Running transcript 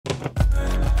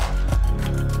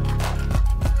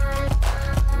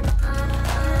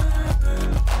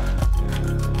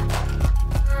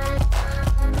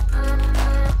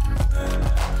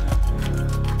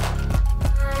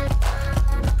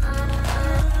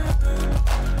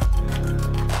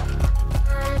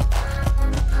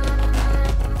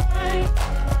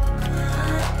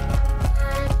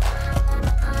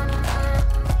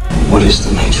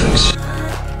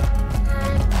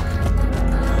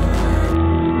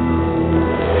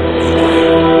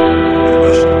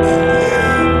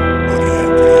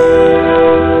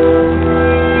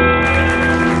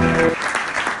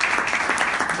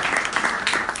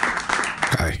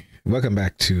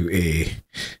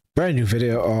Brand new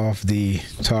video of the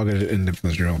targeted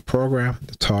individual program,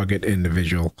 the target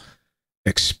individual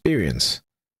experience.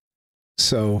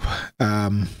 So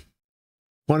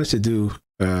wanted to do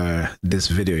this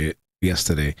video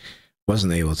yesterday,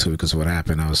 wasn't able to because of what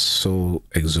happened. I was so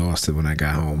exhausted when I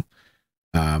got home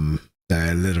that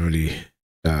I literally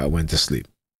went to sleep.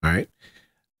 All right,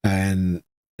 and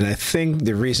I think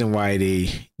the reason why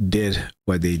they did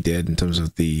what they did in terms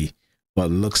of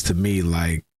what looks to me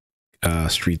like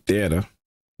street theater.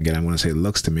 Again, I'm going to say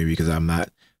looks to me because I'm not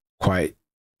quite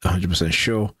 100%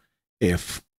 sure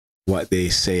if what they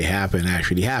say happened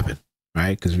actually happened,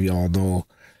 right? Because we all know,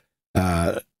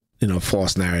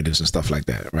 false narratives and stuff like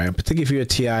that, right? Particularly if you're a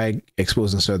TI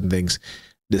exposing certain things,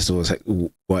 this was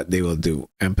what they will do.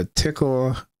 In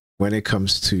particular, when it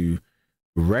comes to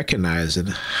recognizing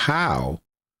how,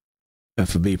 and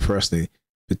for me personally,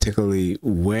 particularly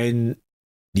when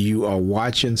you are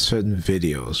watching certain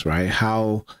videos, right?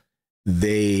 How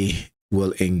they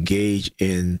will engage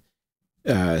in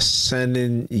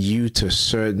sending you to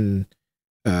certain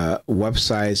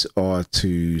websites or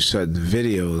to certain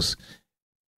videos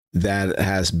that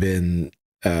has been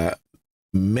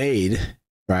made,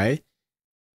 right?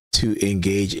 To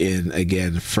engage in,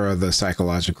 again, further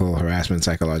psychological harassment,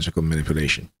 psychological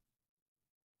manipulation.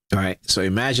 All right. So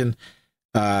imagine,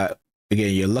 again,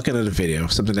 you're looking at a video,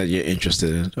 something that you're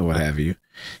interested in or what have you,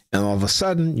 and all of a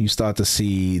sudden you start to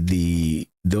see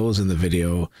those in the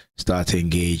video start to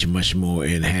engage much more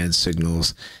in hand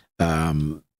signals,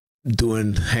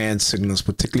 doing hand signals,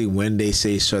 particularly when they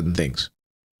say certain things,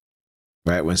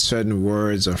 right? When certain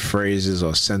words or phrases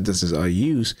or sentences are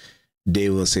used, they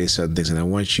will say certain things. And I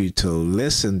want you to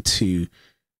listen to,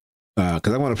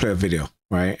 because I want to play a video,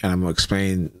 right? And I'm going to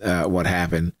explain what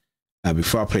happened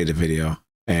before I play the video.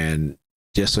 And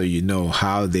just so you know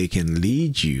how they can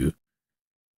lead you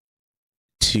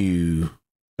to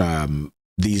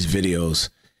these videos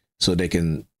so they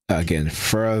can, again,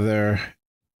 further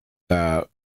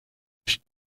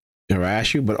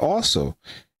harass you, but also,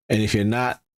 and if you're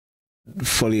not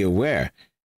fully aware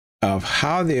of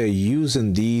how they're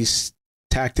using these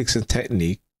tactics and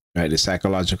technique, right, the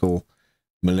psychological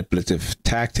manipulative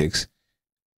tactics,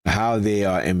 how they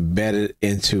are embedded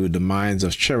into the minds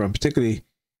of children, particularly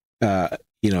I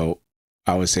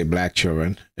would say Black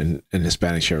children and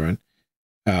Hispanic children,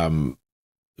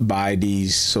 by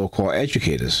these so-called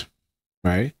educators,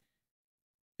 right?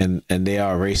 And they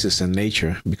are racist in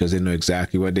nature because they know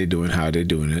exactly what they're doing, how they're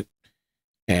doing it.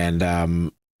 And,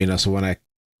 so when I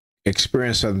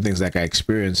experience certain things like I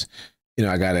experience,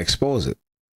 I got to expose it.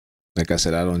 Like I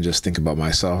said, I don't just think about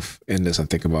myself in this. I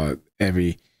think about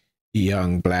every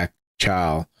young Black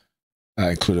child,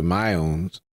 including my own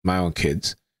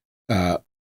kids,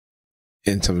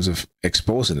 in terms of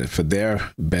exposing it for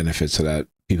their benefit so that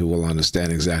people will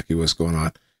understand exactly what's going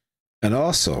on. And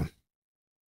also,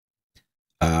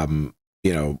 when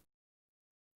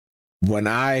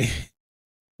I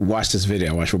watched this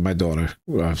video, I watched with my daughter,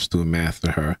 I was doing math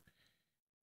for her.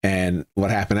 And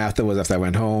what happened after I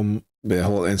went home, the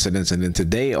whole incident. And then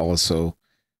today also,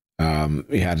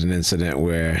 we had an incident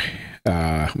where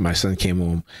my son came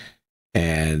home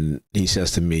and he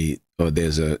says to me, "Oh,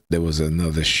 there was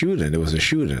another shooting. There was a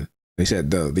shooting." They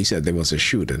said there was a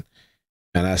shooting,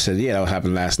 and I said, "Yeah, that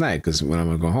happened last night." Because when I'm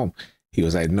gonna go home, he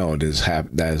was like, "No, there's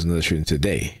another shooting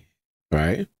today,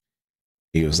 right?"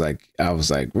 I was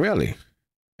like, "Really?"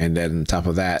 And then on top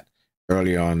of that,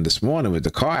 earlier on this morning with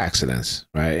the car accidents,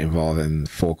 right, involving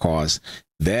 4 cars,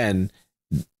 then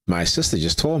my sister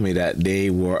just told me that they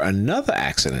were another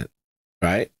accident,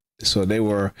 right? So they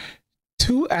were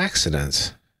 2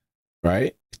 accidents,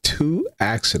 right? 2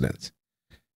 accidents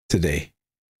today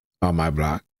on my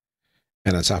block.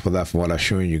 And on top of that, from what I'm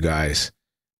showing you guys,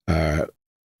 a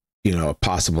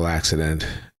possible accident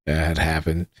had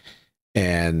happened.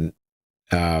 And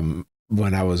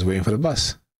when I was waiting for the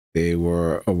bus, there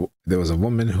was a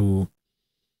woman who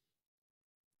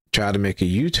tried to make a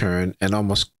U-turn and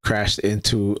almost crashed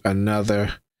into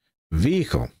another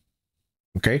vehicle.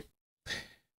 Okay.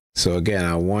 So again,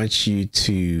 I want you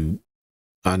to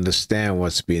understand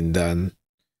what's being done,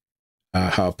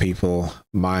 how people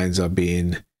minds are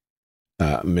being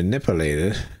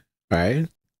manipulated, right?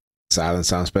 Silent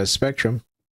sound spectrum.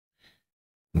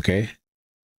 Okay.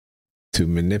 To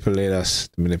manipulate us,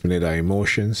 to manipulate our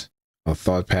emotions, our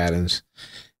thought patterns.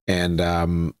 And,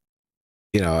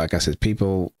 like I said,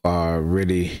 people are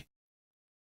really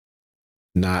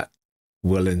not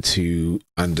willing to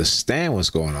understand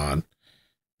what's going on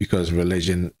because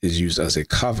religion is used as a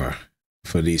cover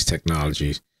for these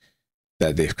technologies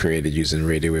that they've created using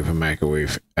radio wave and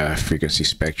microwave frequency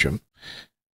spectrum.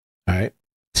 All right.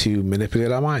 to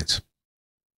manipulate our minds.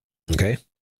 Okay.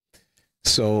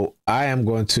 So I am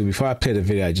going to, before I play the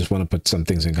video, I just want to put some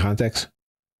things in context.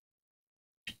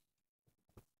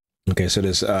 Okay, so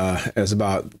there's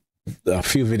about a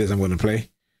few videos I'm going to play.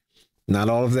 Not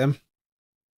all of them,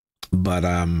 but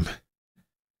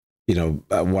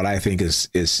what I think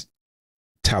is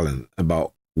telling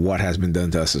about what has been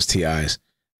done to us as TIs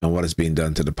and what is being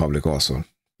done to the public also. All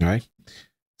right.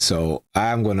 So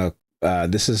I'm going to,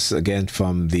 this is again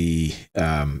from the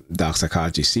Dark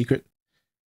Psychology Secret.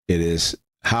 It is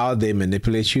how they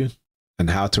manipulate you and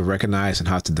how to recognize and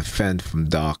how to defend from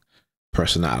dark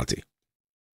personality.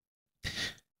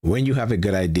 When you have a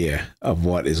good idea of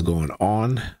what is going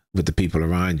on with the people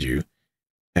around you,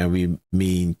 and we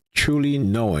mean truly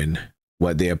knowing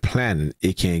what they're planning,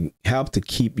 it can help to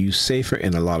keep you safer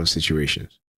in a lot of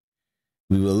situations.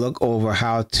 We will look over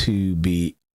how to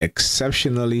be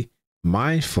exceptionally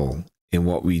mindful in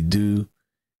what we do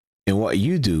and what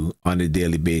you do on a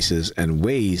daily basis, and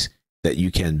ways that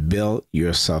you can build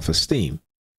your self-esteem.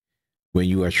 When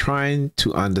you are trying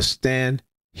to understand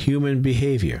human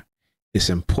behavior, it's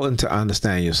important to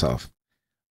understand yourself.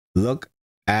 Look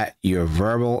at your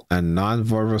verbal and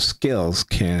nonverbal skills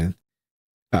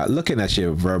looking at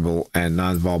your verbal and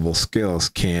nonverbal skills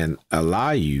can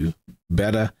allow you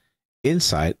better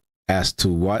insight as to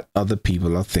what other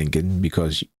people are thinking,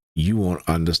 because you won't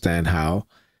understand how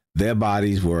their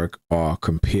bodies work or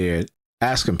compared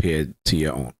to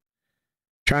your own.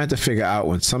 Trying to figure out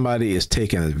when somebody is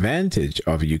taking advantage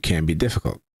of you can be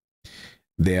difficult.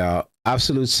 There are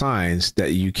absolute signs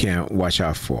that you can watch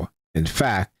out for. In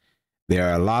fact, there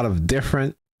are a lot of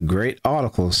different great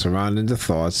articles surrounding the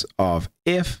thoughts of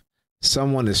if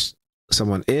someone is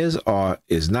or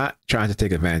is not trying to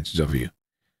take advantage of you.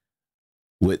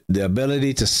 With the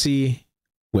ability to see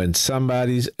when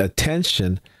somebody's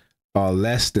attention are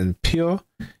less than pure,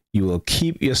 you will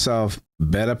keep yourself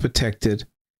better protected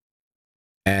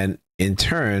and in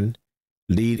turn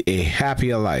lead a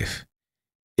happier life.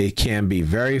 It can be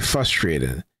very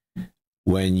frustrating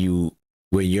when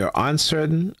you're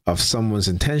uncertain of someone's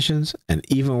intentions, and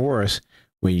even worse,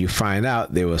 when you find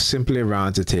out they were simply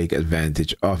around to take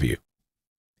advantage of you.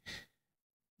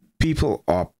 People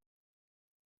are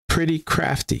pretty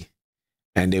crafty,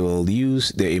 and they will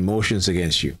use their emotions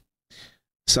against you.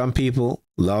 Some people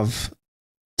love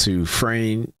to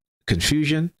frame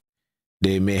confusion.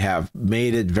 They may have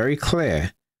made it very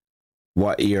clear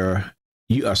what may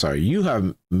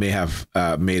have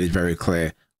made it very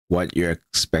clear what your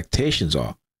expectations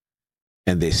are,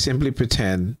 and they simply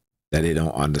pretend that they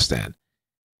don't understand.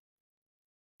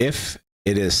 If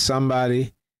it is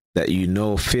somebody that you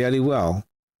know fairly well,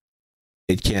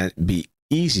 it can be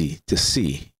easy to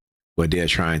see where they're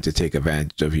trying to take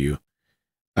advantage of you,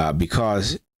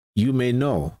 because you may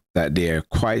know that they're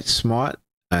quite smart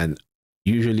and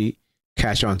usually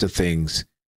catch on to things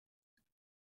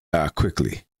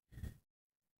quickly.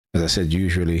 As I said,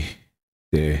 usually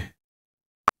they're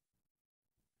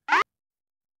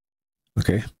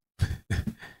okay.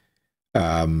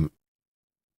 I'm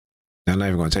not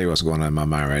even going to tell you what's going on in my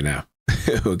mind right now.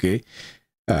 Okay.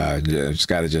 Just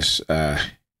got to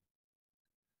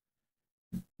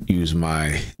use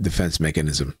my defense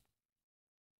mechanism.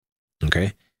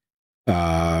 Okay.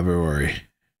 Don't worry.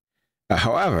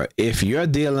 However, if you're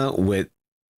dealing with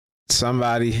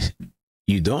somebody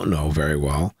you don't know very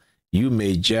well, you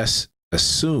may just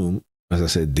assume, as I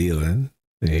said, dealing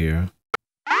here.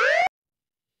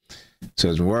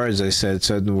 Certain words, I said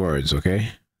certain words, okay?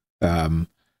 All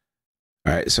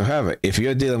right, so however, if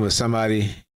you're dealing with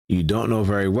somebody you don't know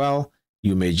very well,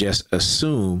 you may just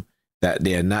assume that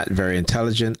they are not very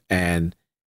intelligent and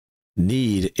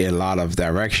need a lot of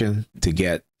direction to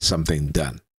get something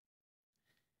done.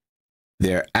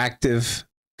 Their active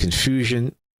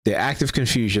confusion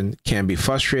can be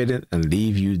frustrating and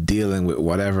leave you dealing with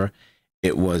whatever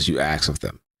it was you asked of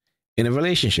them. In a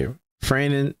relationship,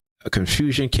 framing a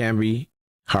confusion can be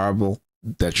horribly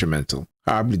detrimental.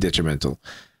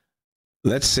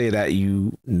 Let's say that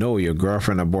you know your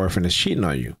girlfriend or boyfriend is cheating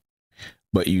on you,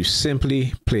 but you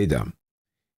simply play dumb.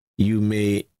 You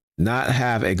may not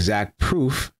have exact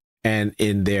proof, and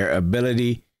in their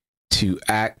ability to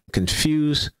act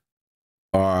confused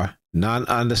or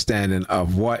non-understanding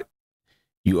of what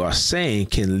you are saying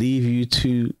can leave you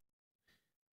to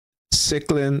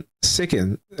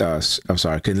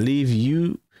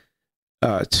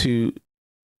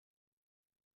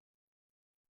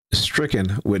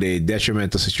stricken with a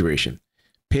detrimental situation.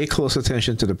 Pay close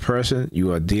attention to the person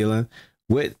you are dealing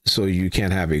with so you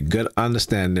can have a good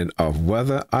understanding of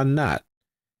whether or not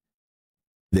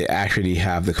they actually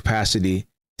have the capacity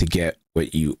to get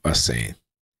what you are saying.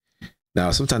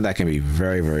 Now, sometimes that can be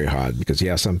very, very hard because you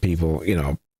have some people, you know,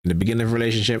 in the beginning of a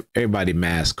relationship, everybody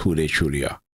masks who they truly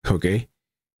are. Okay.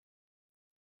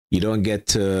 You don't get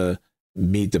to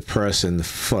meet the person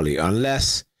fully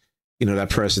unless, you know, that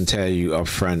person tell you up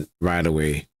front right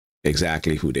away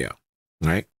exactly who they are.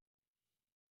 Right.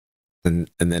 And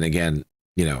then again,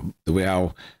 you know, the way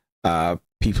how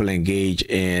people engage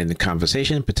in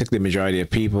conversation, particularly the majority of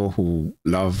people who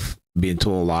love being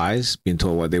told lies, being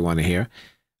told what they want to hear.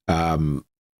 Um,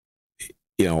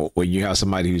 you know, when you have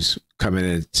somebody who's coming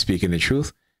and speaking the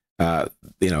truth,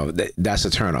 you know, that's a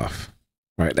turnoff,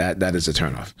 right? That is a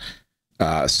turnoff.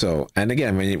 So, and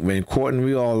again, when courting,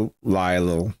 we all lie a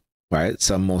little, right?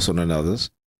 Some more so than others.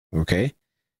 Okay.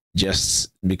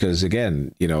 Just because,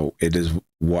 again, you know, it is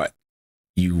what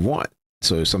you want.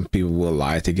 So some people will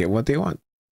lie to get what they want.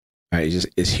 Right?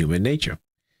 It's human nature.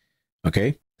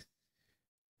 Okay.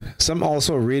 Some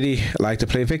also really like to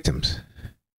play victims.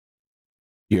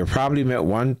 You've probably met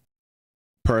one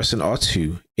person or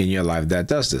two in your life that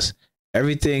does this.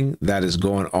 Everything that is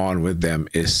going on with them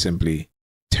is simply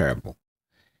terrible.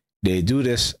 They do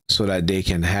this so that they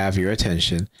can have your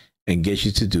attention and get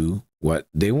you to do what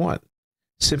they want.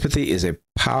 Sympathy is a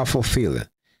powerful feeling.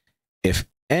 If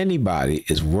anybody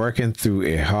is working through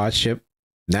a hardship,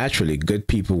 naturally good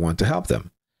people want to help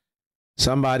them.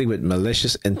 Somebody with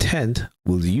malicious intent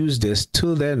will use this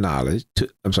to their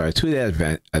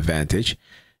advantage,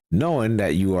 knowing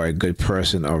that you are a good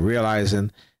person or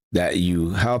realizing that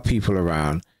you help people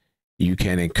around. You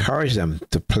can encourage them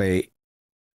to play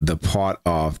the part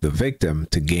of the victim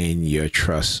to gain your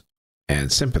trust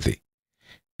and sympathy.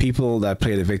 People that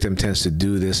play the victim tends to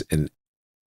do this in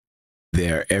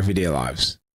their everyday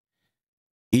lives.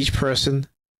 Each person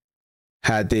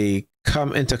had they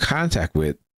come into contact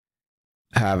with,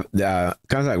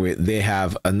 they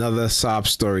have another sob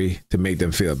story to make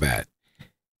them feel bad.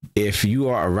 If you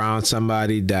are around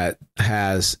somebody that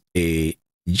has a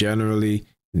generally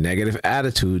negative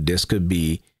attitude, this could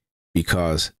be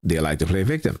because they like to play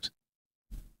victims.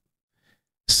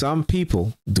 Some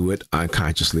people do it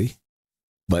unconsciously,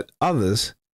 but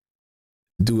others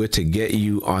do it to get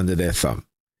you under their thumb.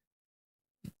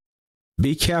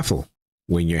 Be careful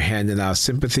when you're handing out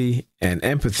sympathy and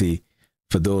empathy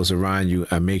for those around you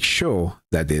and make sure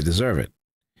that they deserve it.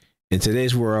 In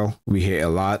today's world, we hear a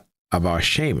lot about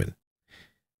shaming.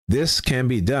 This can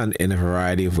be done in a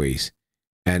variety of ways,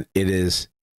 and it is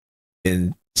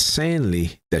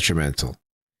insanely detrimental.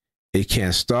 It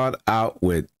can start out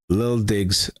with little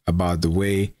digs about the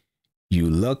way you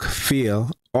look,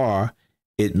 feel, or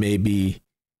it may be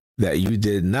that you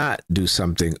did not do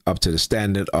something up to the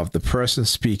standard of the person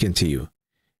speaking to you.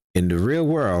 In the real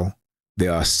world, they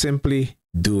are simply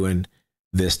doing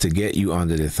this to get you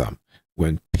under their thumb.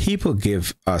 When people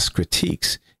give us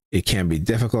critiques, it can be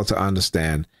difficult to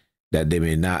understand that they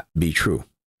may not be true.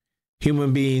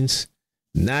 Human beings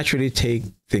naturally take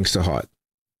things to heart.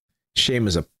 Shame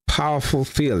is a powerful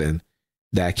feeling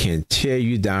that can tear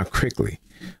you down quickly.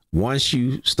 Once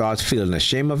you start feeling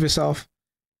ashamed of yourself,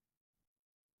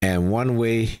 and one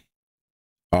way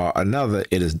or another,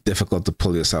 it is difficult to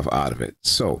pull yourself out of it.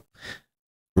 So,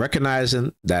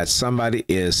 recognizing that somebody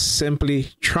is simply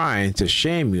trying to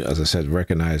shame you, as I said,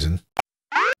 recognizing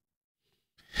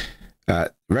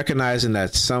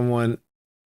that someone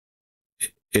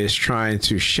is trying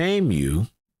to shame you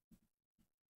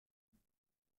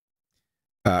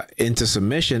into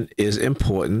submission is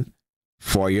important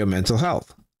for your mental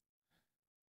health.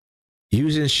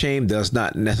 Using shame does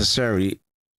not necessarily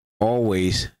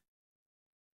always,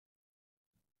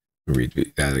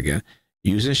 repeat that again.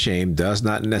 Using shame does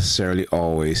not necessarily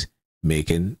always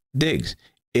making digs.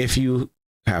 If you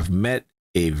have met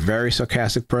a very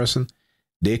sarcastic person,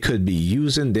 they could be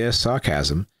using their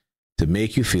sarcasm to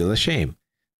make you feel ashamed.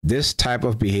 This type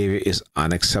of behavior is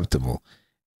unacceptable,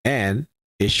 and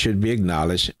it should be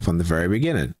acknowledged from the very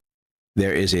beginning.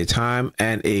 There is a time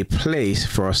and a place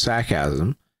for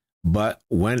sarcasm, but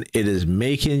when it is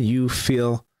making you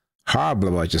feel horrible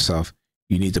about yourself,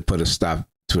 you need to put a stop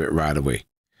to it right away.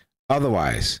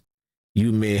 Otherwise,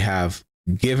 you may have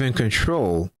given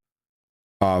control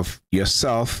of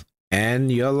yourself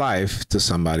and your life to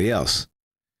somebody else.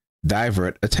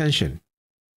 Divert attention.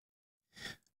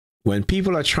 When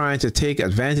people are trying to take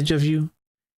advantage of you,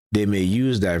 they may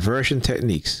use diversion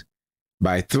techniques.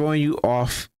 By throwing you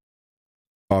off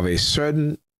of a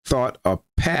certain thought or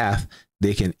path,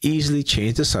 they can easily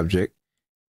change the subject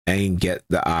and get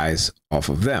the eyes off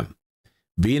of them.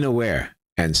 Being aware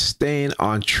and staying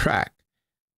on track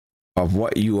of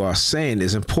what you are saying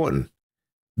is important.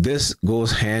 This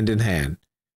goes hand in hand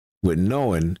with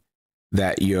knowing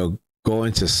that you're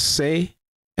going to say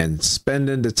and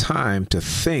spending the time to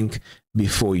think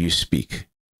before you speak.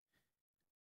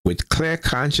 With clear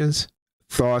conscience,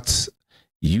 thoughts,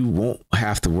 you won't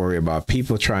have to worry about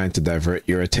people trying to divert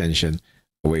your attention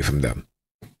away from them.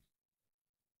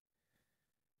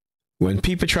 When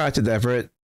people try to divert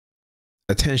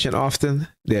attention often,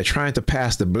 they're trying to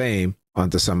pass the blame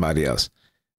onto somebody else.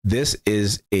 This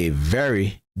is a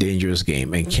very dangerous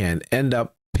game and can end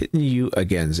up pitting you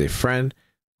against a friend,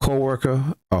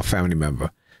 coworker, or family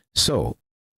member. So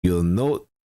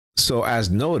as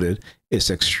noted, it's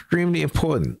extremely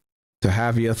important to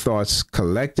have your thoughts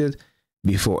collected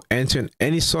before entering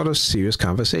any sort of serious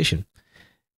conversation.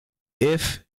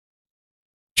 It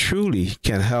truly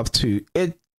can help to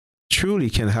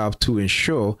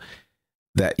ensure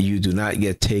that you do not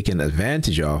get taken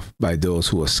advantage of by those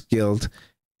who are skilled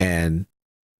and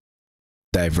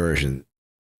diversion.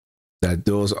 By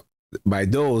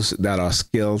those that are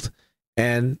skilled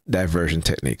and diversion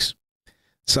techniques.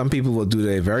 Some people will do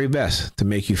their very best to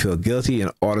make you feel guilty in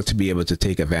order to be able to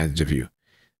take advantage of you.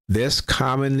 This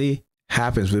commonly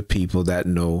happens with people that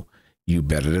know you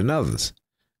better than others.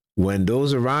 When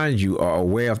those around you are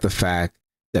aware of the fact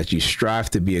that you strive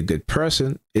to be a good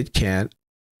person, it can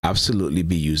absolutely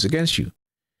be used against you.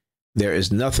 There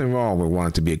is nothing wrong with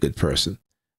wanting to be a good person,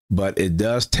 but it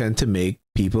does tend to make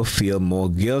people feel more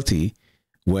guilty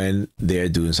when they're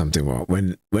doing something wrong,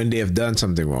 when they have done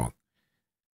something wrong.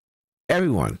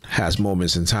 Everyone has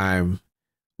moments in time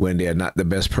when they are not the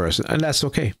best person, and that's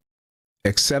okay.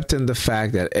 Accepting the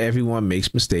fact that everyone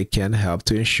makes mistakes can help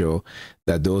to ensure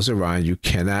that those around you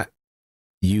cannot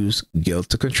use guilt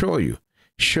to control you.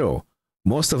 Sure,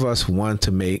 most of us want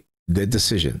to make good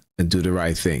decisions and do the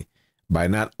right thing by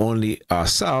not only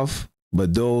ourselves,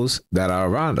 but those that are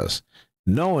around us.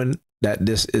 Knowing that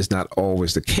this is not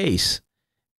always the case,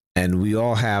 and we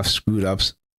all have screwed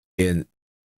ups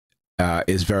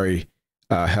is very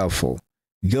helpful.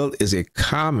 Guilt is a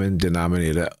common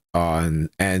denominator on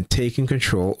and taking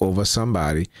control over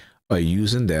somebody or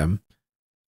using them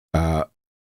to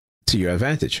your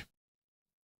advantage.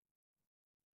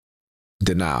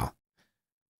 Denial.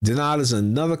 Denial is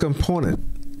another component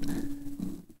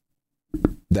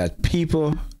that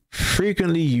people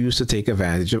frequently use to take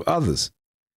advantage of others.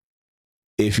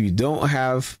 If you don't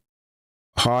have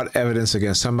hard evidence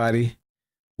against somebody,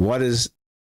 what is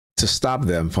to stop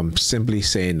them from simply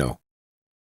saying no?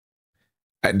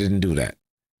 I didn't do that.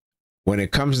 When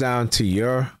it comes down to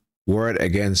your word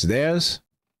against theirs,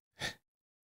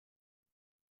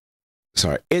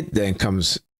 it then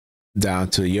comes down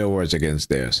to your words against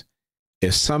theirs.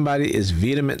 If somebody is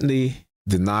vehemently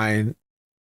denying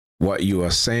what you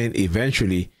are saying,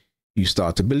 eventually you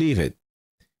start to believe it.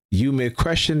 You may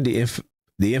question the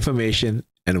information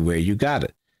and where you got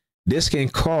it. This can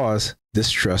cause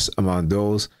distrust among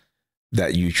those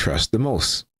that you trust the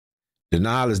most.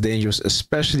 Denial is dangerous,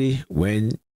 especially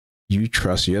when you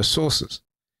trust your sources.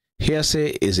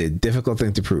 Hearsay is a difficult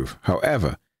thing to prove.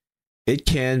 However, it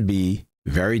can be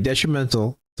very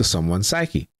detrimental to someone's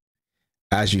psyche.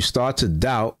 As you start to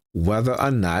doubt whether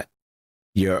or not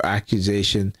your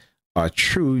accusations are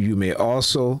true, you may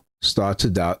also start to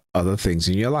doubt other things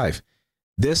in your life.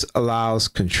 This allows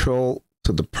control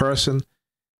to the person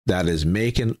that is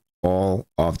making all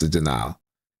of the denial.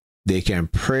 They can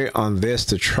prey on this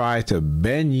to try to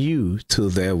bend you to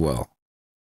their will.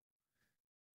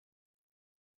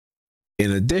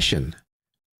 In addition,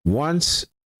 once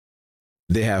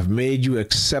they have made you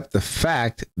accept the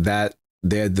fact that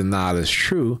their denial is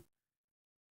true,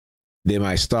 they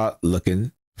might start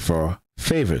looking for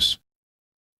favors.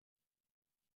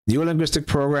 Neurolinguistic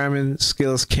programming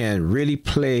skills can really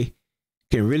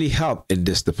help in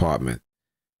this department.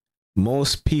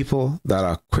 Most people that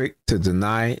are quick to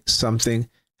deny something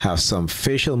have some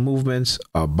facial movements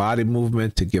or body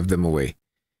movement to give them away.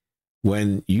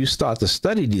 When you start to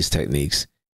study these techniques,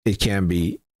 it can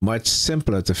be much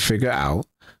simpler to figure out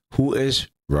who is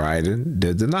riding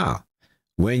the denial.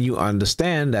 When you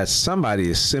understand that somebody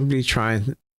is simply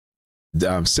denying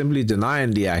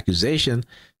the accusation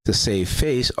to save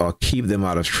face or keep them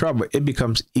out of trouble, it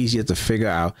becomes easier to figure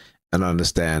out and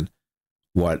understand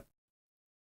what's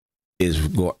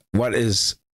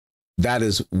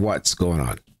going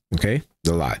on. Okay,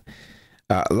 the lie.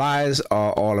 Lies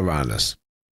are all around us.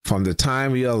 From the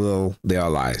time we are little, there are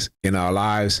lies in our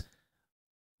lives.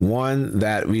 One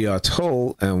that we are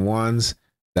told and ones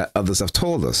that others have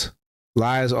told us.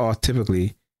 Lies are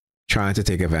typically trying to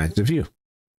take advantage of you.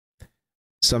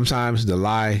 Sometimes the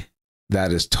lie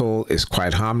that is told is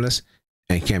quite harmless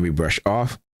and can be brushed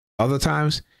off. Other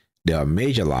times, there are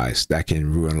major lies that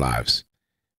can ruin lives.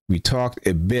 We talked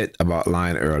a bit about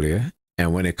lying earlier,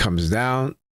 and when it comes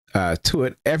down to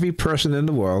it, every person in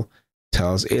the world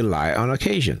tells a lie on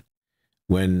occasion.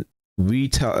 When we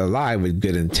tell a lie with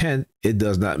good intent, it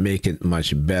does not make it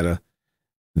much better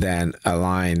than a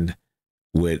lie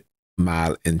with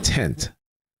mild intent,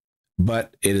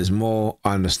 but it is more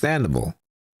understandable.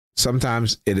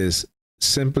 Sometimes it is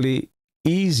simply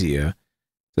easier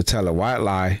to tell a white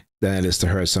lie than it is to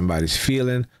hurt somebody's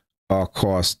feeling or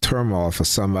cause turmoil for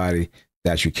somebody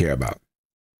that you care about.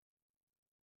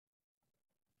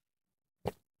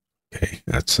 Okay,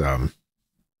 that's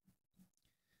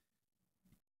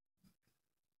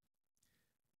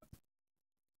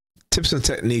tips and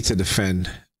techniques to defend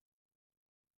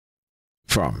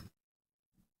from.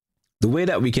 The way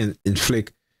that we can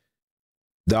inflict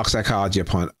dark psychology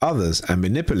upon others and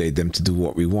manipulate them to do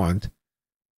what we want,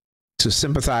 to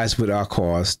sympathize with our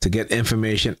cause, to get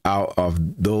information out of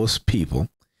those people,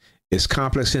 is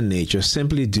complex in nature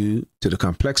simply due to the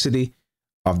complexity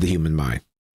of the human mind.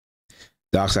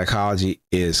 Dark psychology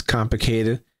is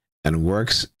complicated and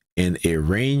works in a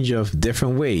range of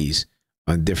different ways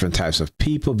on different types of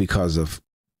people because of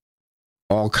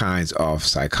all kinds of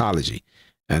psychology.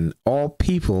 And all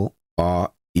people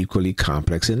are equally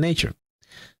complex in nature.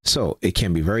 So it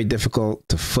can be very difficult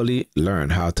to fully learn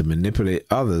how to manipulate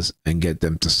others and get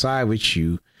them to side with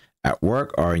you at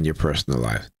work or in your personal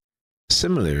life.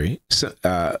 Similarly,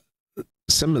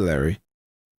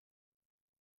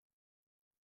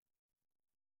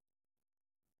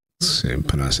 I'm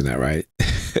pronouncing that right.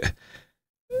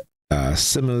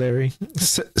 Similarly,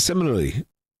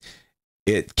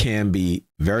 it can be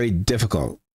very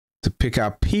difficult to pick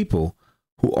out people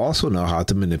who also know how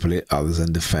to manipulate others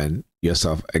and defend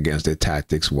yourself against their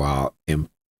tactics while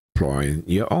employing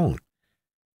your own.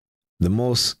 The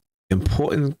most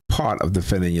important part of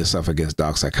defending yourself against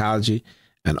dark psychology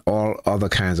and all other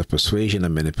kinds of persuasion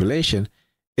and manipulation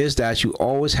is that you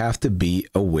always have to be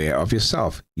aware of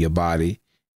yourself, your body,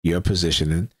 your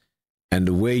positioning, and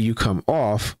the way you come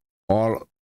off all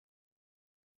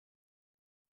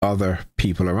other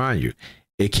people around you.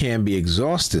 It can be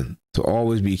exhausting to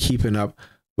always be keeping up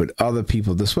with other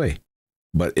people this way,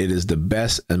 but it is the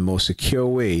best and most secure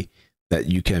way that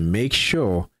you can make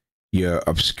sure you're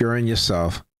obscuring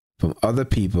yourself from other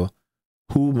people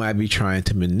who might be trying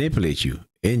to manipulate you.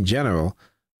 In general,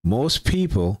 most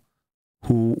people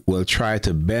who will try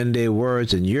to bend their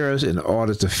words and yours in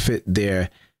order to fit their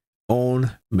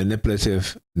own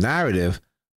manipulative narrative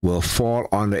will fall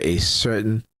under a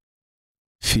certain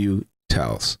few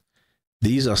tells.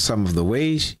 These are some of the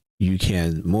ways you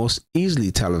can most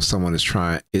easily tell if someone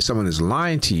is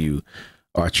lying to you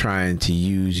or trying to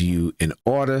use you in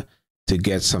order to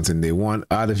get something they want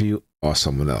out of you or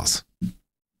someone else.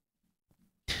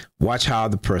 Watch how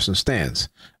the person stands.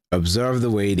 Observe the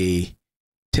way they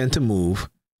tend to move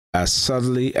as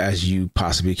subtly as you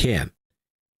possibly can.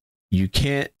 You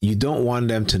don't want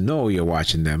them to know you're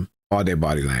watching them or their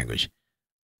body language,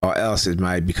 or else it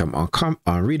might become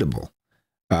unreadable.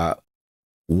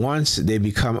 Once they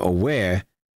become aware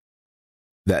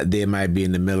that they might be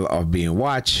in the middle of being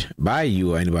watched by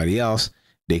you or anybody else,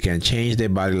 they can change their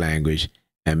body language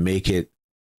and make it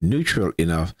neutral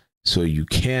enough so you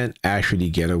can't actually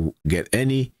get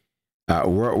any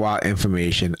worthwhile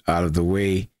information out of the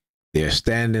way they're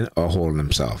standing or holding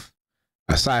themselves.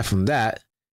 Aside from that,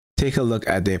 take a look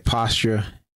at their posture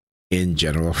in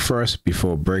general first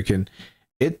before breaking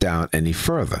it down any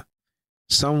further.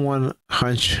 Someone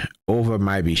hunched over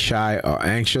might be shy or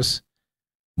anxious,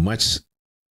 much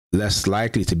less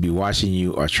likely to be watching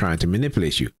you or trying to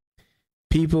manipulate you.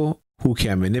 People who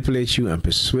can manipulate you and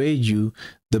persuade you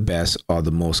the best are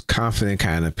the most confident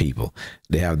kind of people.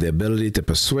 They have the ability to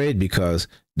persuade because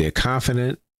they're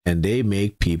confident and they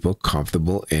make people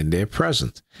comfortable in their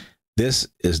presence. This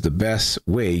is the best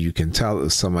way you can tell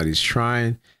if someone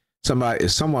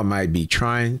might be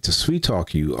trying to sweet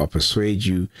talk you or persuade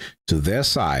you to their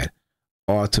side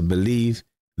or to believe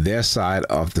their side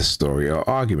of the story or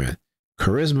argument.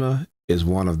 Charisma is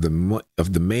one of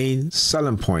the main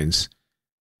selling points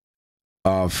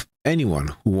of anyone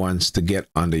who wants to get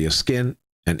under your skin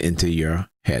and into your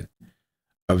head.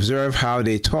 Observe how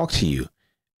they talk to you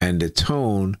and the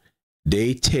tone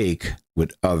they take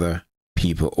with other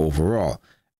people overall,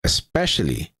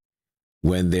 especially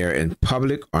when they're in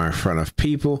public or in front of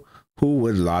people who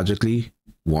would logically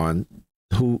want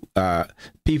to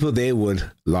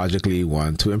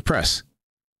impress.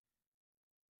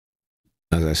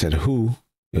 As I said,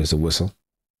 there's a whistle.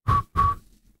 All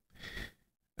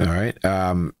right.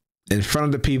 In front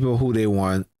of the people who they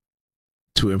want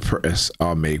to impress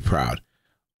or make proud,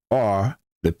 or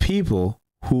the people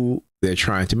who they're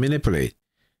trying to manipulate.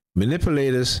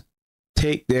 Manipulators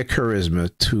take their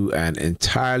charisma to an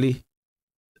entirely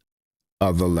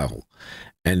other level,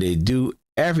 and they do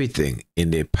everything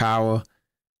in their power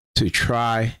to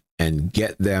try and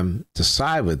get them to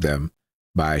side with them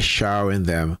by showering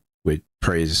them with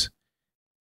praise,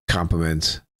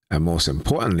 compliments, and most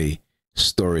importantly,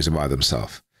 stories about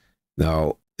themselves.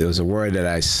 Now, there was a word that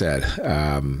I said,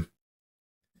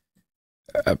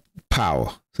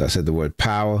 power. So I said the word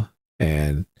power,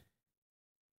 and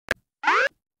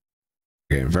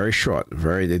again, very short,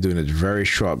 they're doing a very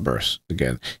short burst.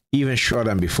 Again, even shorter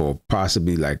than before,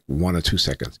 possibly like 1 or 2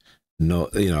 seconds. No,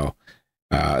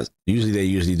 usually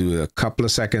they do a couple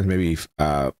of seconds, maybe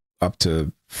up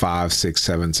to 5, 6,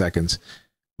 7 seconds.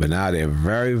 But now they're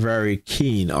very, very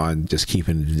keen on just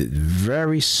keeping it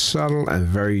very subtle and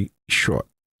very short,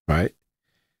 right?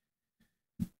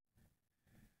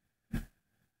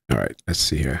 All right, let's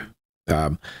see here.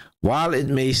 While it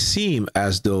may seem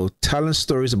as though telling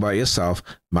stories about yourself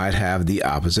might have the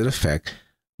opposite effect,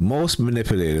 most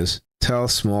manipulators tell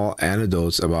small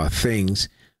anecdotes about things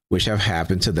which have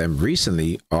happened to them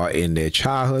recently or in their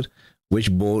childhood,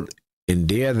 which both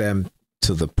endear them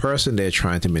to the person they're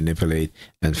trying to manipulate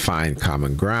and find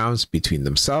common grounds between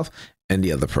themselves and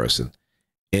the other person.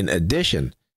 In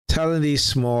addition, telling these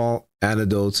small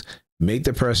anecdotes make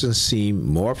the person seem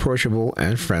more approachable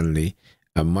and friendly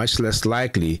and much less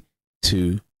likely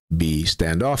to be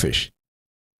standoffish.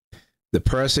 The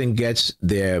person gets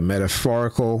their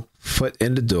metaphorical foot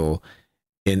in the door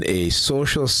in a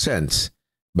social sense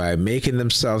by making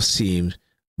themselves seem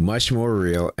much more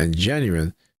real and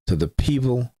genuine to the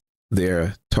people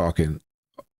they're talking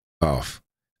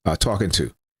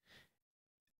to.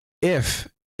 If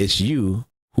it's you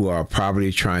who are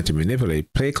probably trying to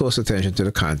manipulate, pay close attention to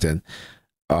the content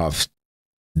of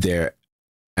their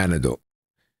anecdote.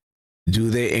 Do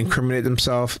they incriminate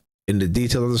themselves in the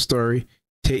detail of the story?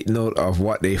 Take note of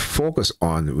what they focus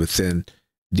on within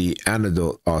the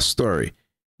anecdote or story.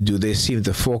 Do they seem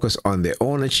to focus on their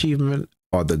own achievement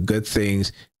or the good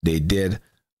things they did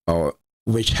or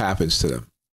which happens to them?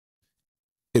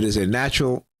 It is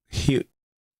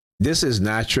this is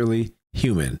naturally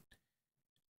human,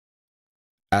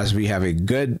 as we have a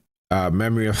good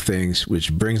memory of things,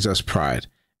 which brings us pride.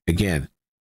 Again,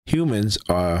 humans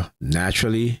are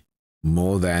naturally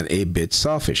more than a bit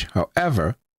selfish.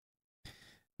 However,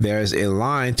 there is a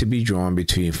line to be drawn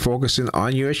between focusing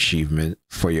on your achievement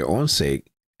for your own sake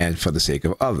and for the sake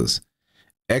of others.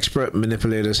 Expert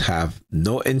manipulators have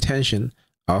no intention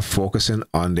of focusing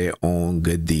on their own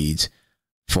good deeds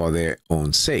for their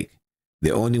own sake.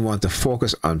 They only want to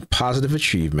focus on positive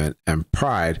achievement and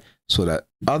pride so that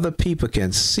other people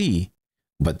can see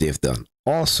what they've done.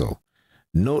 Also,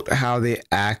 note how they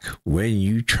act when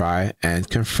you try and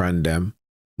confront them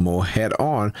more head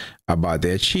on about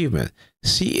their achievement.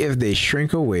 See if they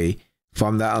shrink away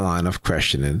from that line of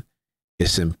questioning.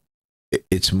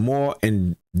 It's more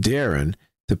endearing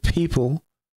to people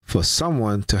for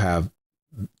someone to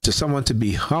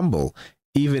be humble,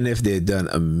 even if they've done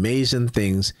amazing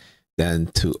things, than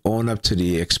to own up to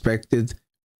the expected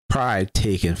pride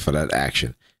taken for that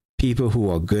action. People who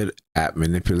are good at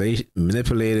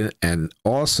manipulating and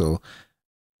also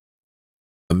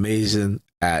amazing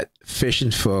at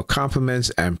fishing for compliments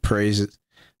and praises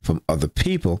from other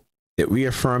people, it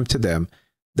reaffirms to them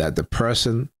that the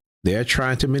person they're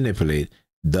trying to manipulate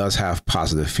does have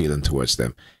positive feeling towards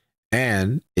them,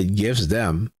 and it gives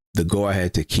them the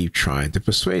go-ahead to keep trying to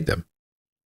persuade them.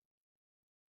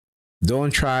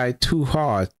 Don't try too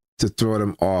hard to throw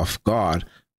them off guard,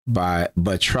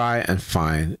 but try and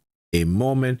find a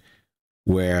moment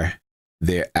where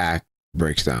their act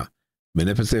breaks down.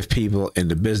 Manipulative people in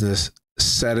the business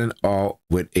setting or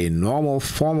with a normal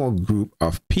formal group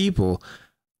of people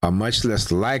are much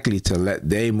less likely to let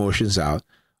their emotions out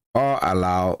or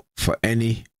allow for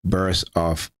any burst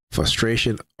of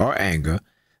frustration or anger.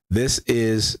 This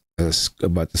is, I was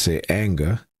about to say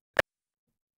anger.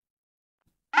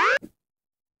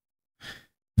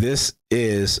 This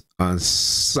is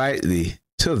unsightly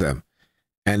to them,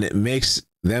 and it makes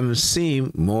them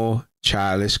seem more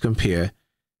childish compared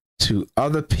to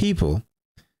other people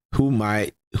who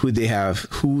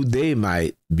they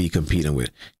might be competing with.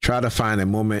 Try to find a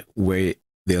moment where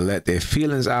they'll let their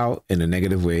feelings out in a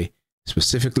negative way.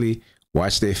 Specifically,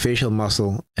 watch their facial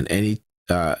muscle and any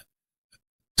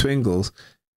twings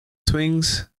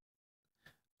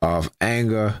of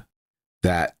anger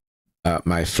that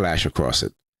might flash across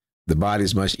it. The body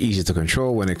is much easier to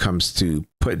control when it comes to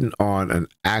putting on an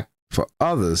act for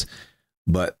others,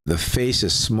 but the face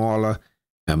is smaller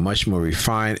and much more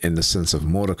refined in the sense of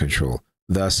motor control.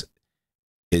 Thus,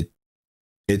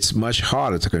 it's much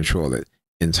harder to control it.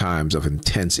 in times of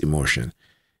intense emotion.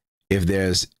 If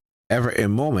there's ever a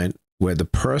moment where the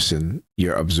person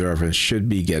you're observing should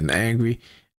be getting angry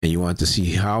and you want to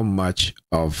see how much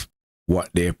of what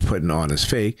they're putting on is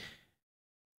fake,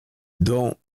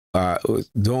 don't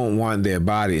want their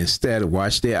body. Instead,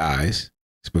 watch their eyes.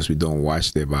 It's supposed to be don't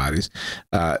watch their bodies.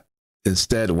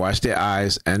 Instead, watch their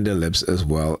eyes and their lips as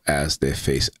well as their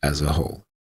face as a whole.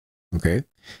 Okay?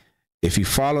 If you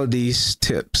follow these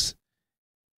tips,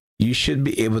 you should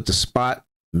be able to spot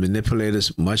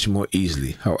manipulators much more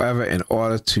easily. However, in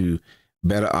order to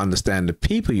better understand the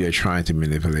people you're trying to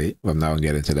manipulate, well, I'm not going to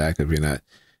get into that because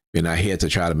we're not here to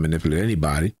try to manipulate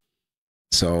anybody.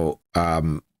 So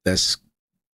let's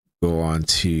go on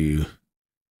to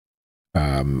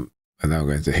and now go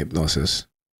into hypnosis.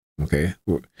 Okay,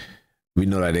 we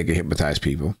know that they can hypnotize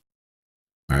people.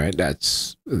 All right,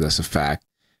 that's a fact,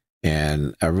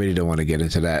 and I really don't want to get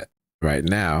into that right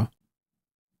now.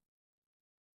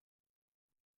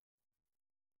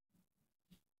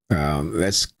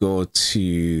 Let's go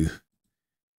to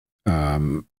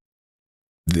the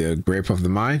grape of the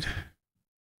mind.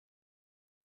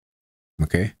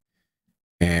 Okay,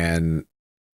 and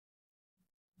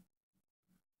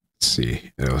let's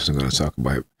see. I wasn't going to talk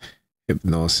about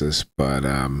hypnosis, but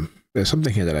there's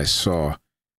something here that I saw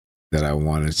that I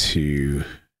wanted to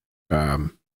all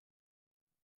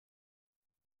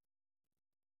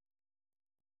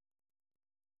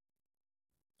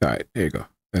right, here you go.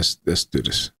 Let's do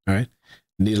this. All right.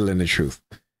 Needle in the truth.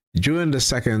 During the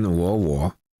Second World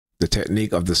War, the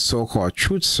technique of the so-called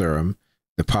truth serum,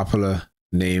 the popular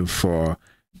name for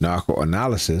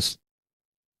narcoanalysis,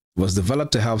 was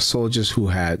developed to help soldiers who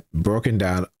had broken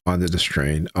down under the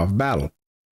strain of battle.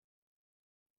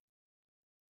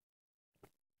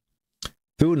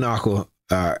 Through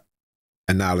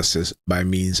narcoanalysis by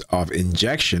means of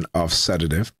injection of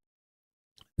sedative,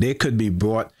 they could be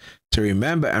brought to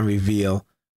remember and reveal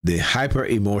the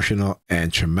hyper-emotional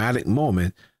and traumatic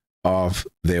moment of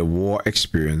their war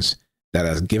experience that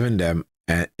has given them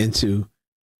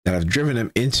driven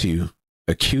them into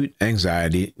acute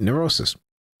anxiety neurosis.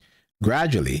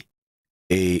 Gradually,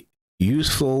 a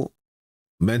useful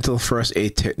mental first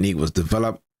aid technique was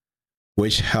developed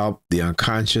which helped the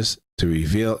unconscious to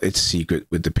reveal its secret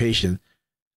with the patient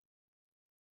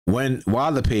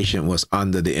while the patient was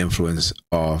under the influence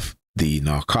of the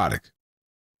narcotic.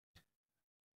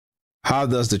 How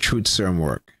does the truth serum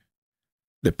work?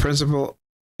 The principle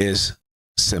is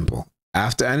simple.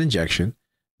 After an injection,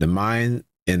 the mind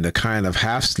in the kind of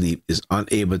half sleep is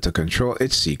unable to control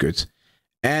its secrets,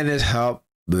 and it helps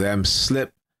them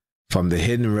slip from the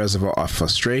hidden reservoir of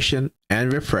frustration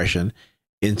and repression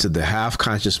into the half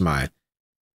conscious mind.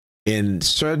 In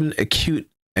certain acute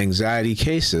anxiety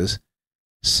cases,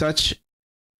 such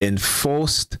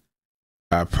enforced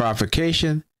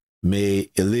provocation may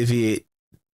alleviate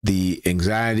the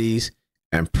anxieties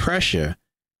and pressure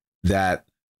that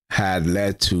had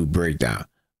led to breakdown.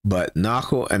 But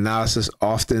narcoanalysis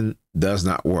often does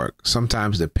not work.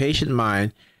 Sometimes the patient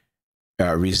mind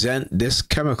resent this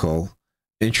chemical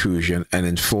intrusion and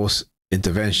enforce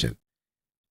intervention.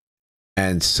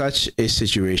 And such a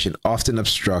situation often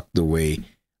obstructs the way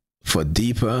for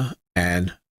deeper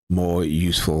and more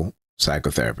useful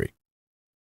psychotherapy.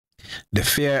 The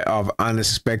fear of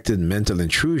unexpected mental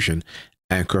intrusion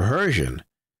and coercion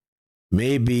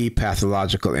may be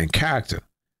pathological in character.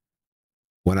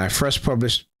 When I first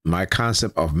published my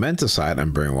concept of menticide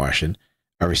and brainwashing,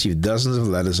 I received dozens of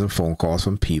letters and phone calls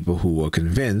from people who were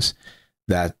convinced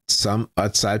that some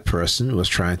outside person was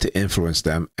trying to influence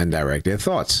them and direct their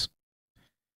thoughts.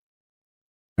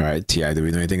 All right, T.I., do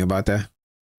we know anything about that?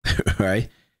 Right?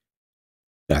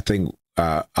 I think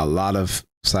a lot of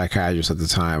psychiatrists at the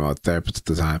time or therapists at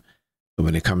the time,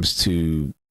 when it comes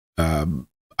to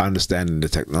understanding the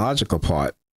technological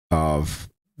part of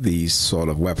these sort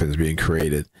of weapons being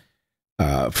created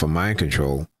for mind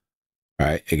control,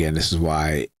 right? Again, this is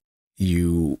why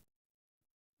you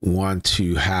want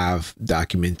to have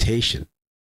documentation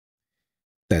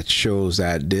that shows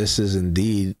that this is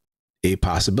indeed a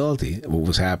possibility of what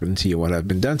was happening to you, what had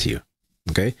been done to you.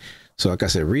 Okay. So like I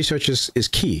said, research is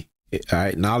key. All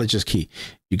right. Knowledge is key.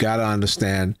 You got to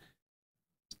understand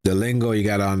the lingo. You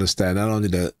got to understand not only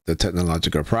the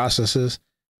technological processes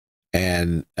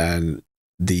and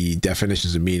the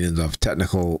definitions and meanings of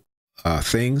technical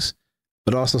things,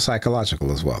 but also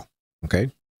psychological as well. Okay.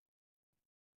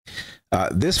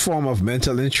 This form of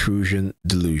mental intrusion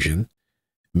delusion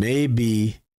may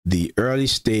be the early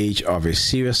stage of a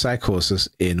serious psychosis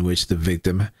in which the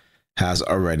victim has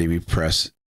already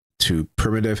repressed to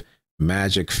primitive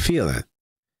magic feeling.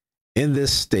 In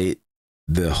this state,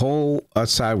 The whole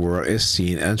outside world is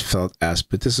seen and felt as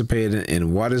participating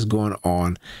in what is going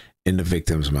on in the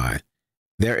victim's mind.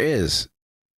 There is,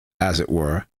 as it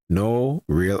were, no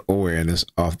real awareness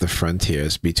of the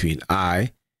frontiers between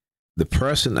I, the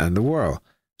person, and the world.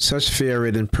 Such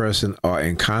fear-ridden persons are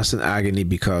in constant agony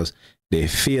because they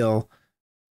feel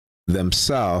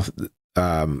themselves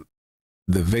the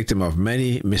victim of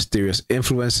many mysterious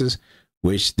influences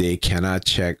which they cannot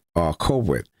check or cope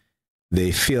with.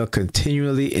 They feel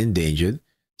continually endangered.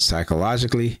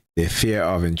 Psychologically, their fear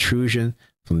of intrusion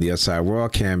from the outside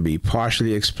world can be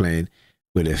partially explained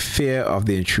with a fear of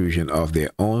the intrusion of their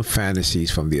own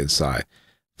fantasies from the inside,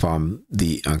 from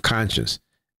the unconscious.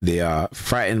 They are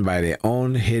frightened by their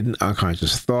own hidden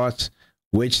unconscious thoughts,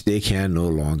 which they can no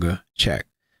longer check.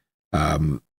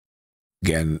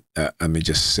 Again, let me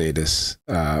just say this.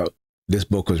 This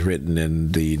book was written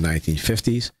in the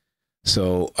 1950s.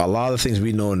 So a lot of things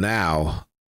we know now,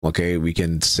 okay, we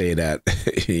can say that,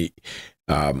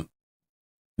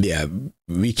 yeah,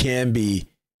 we can be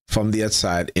from the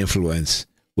outside influenced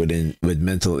with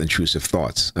mental intrusive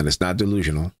thoughts, and it's not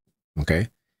delusional, okay?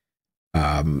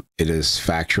 It is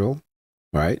factual,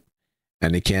 right?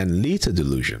 And it can lead to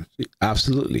delusion.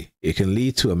 Absolutely. It can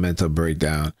lead to a mental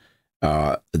breakdown,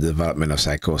 the development of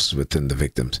psychosis within the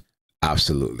victims.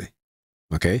 Absolutely.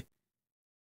 Okay.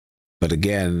 But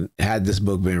again, had this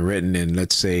book been written in,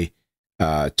 let's say,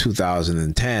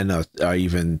 2010 or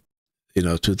even,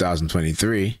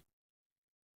 2023,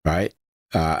 right?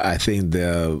 I think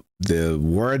the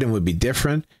wording would be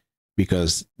different,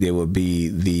 because there would be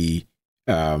the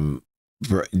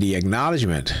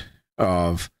acknowledgement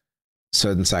of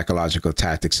certain psychological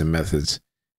tactics and methods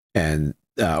and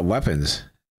weapons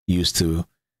used to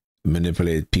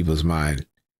manipulate people's mind.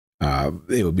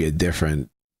 It would be a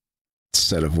different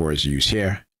set of words used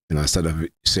here. Instead of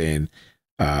saying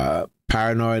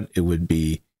paranoid, it would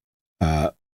be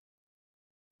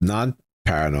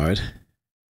non-paranoid,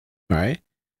 right?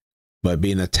 But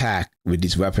being attacked with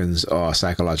these weapons or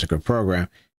psychological program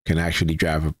can actually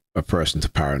drive a person to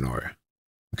paranoia.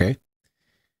 Okay.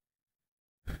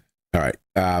 All right.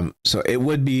 So it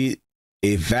would be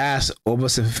a vast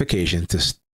oversimplification to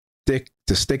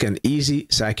stick an easy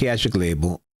psychiatric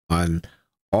label on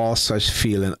all such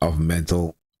feeling of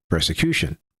mental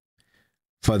persecution.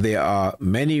 For there are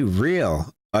many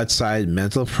real outside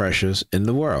mental pressures in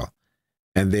the world,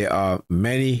 and there are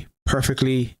many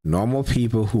perfectly normal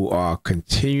people who are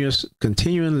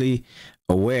continually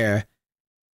aware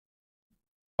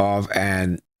of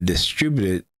and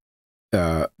distributed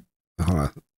who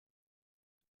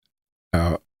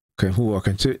are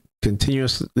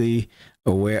continuously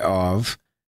aware of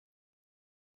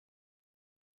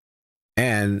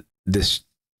and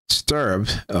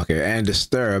disturbed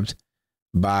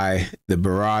by the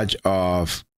barrage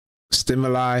of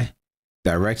stimuli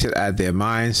directed at their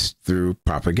minds through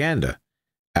propaganda,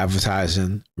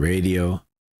 advertising, radio,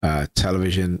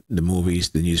 television, the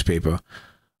movies, the newspaper,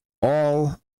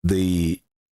 all the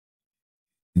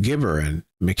gibbering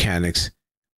mechanics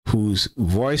whose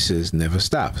voices never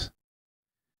stop.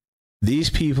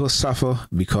 These people suffer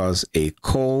because a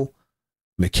cold,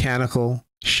 mechanical,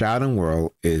 shouting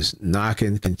world is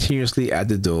knocking continuously at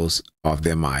the doors of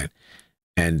their mind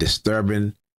and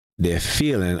disturbing their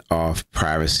feeling of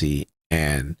privacy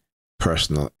and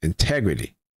personal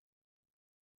integrity.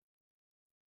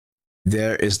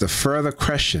 There is the further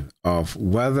question of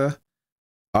whether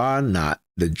or not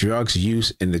the drugs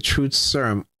used in the truth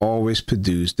serum always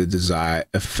produce the desired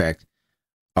effect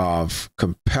of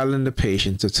compelling the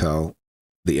patient to tell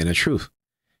the inner truth.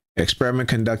 Experiment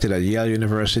conducted at Yale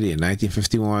University in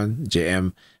 1951,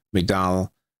 J.M. McDonald,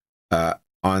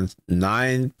 on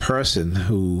 9 persons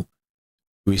who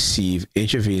received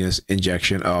intravenous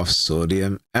injection of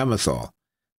sodium amytal,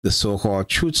 the so-called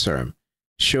truth serum,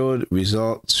 showed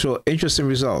interesting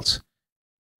results,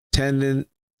 tending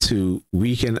to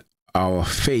weaken our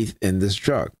faith in this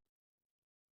drug.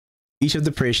 Each of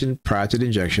the patients prior to the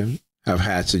injection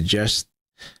had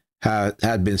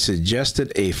been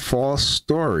suggested a false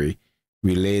story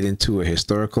relating to a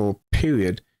historical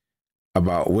period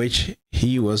about which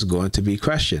he was going to be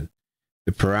questioned.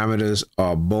 The parameters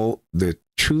are both the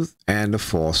truth and the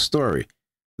false story.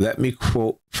 Let me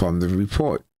quote from the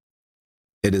report.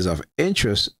 It is of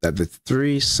interest that the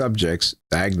 3 subjects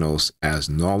diagnosed as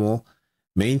normal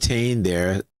maintain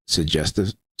their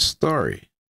suggestive story.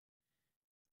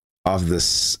 Of the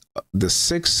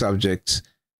 6 subjects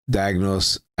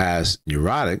diagnosed as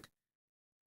neurotic,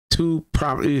 2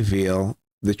 promptly revealed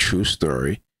the true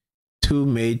story, 2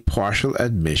 made partial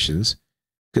admissions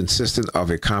consistent of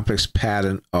a complex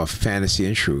pattern of fantasy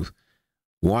and truth,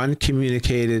 1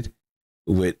 communicated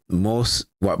with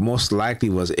what most likely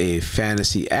was a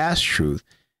fantasy as truth,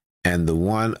 and the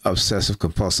one obsessive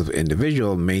compulsive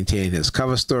individual maintained his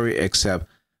cover story except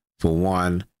for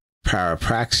one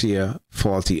parapraxia,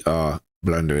 faulty or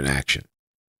blundering action.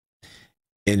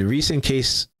 In recent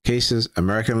cases,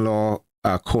 American law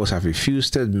courts have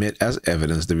refused to admit as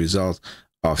evidence the result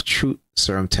of truth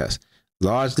serum tests,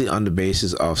 largely on the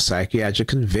basis of psychiatric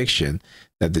conviction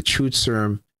that the truth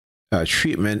serum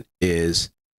treatment is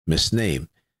misnamed,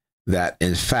 that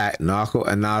in fact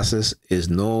narcoanalysis is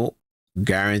no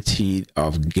guarantee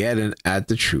of getting at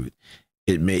the truth.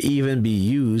 It may even be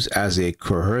used as a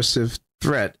coercive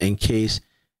threat in cases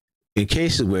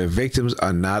where victims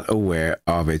are not aware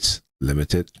of its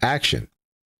limited action.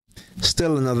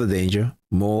 Still another danger,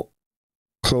 more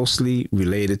closely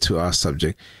related to our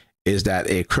subject, is that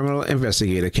a criminal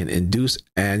investigator can induce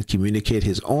and communicate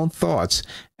his own thoughts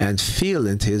and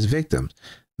feelings to his victims.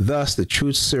 Thus, the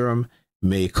truth serum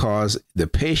may cause the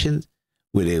patient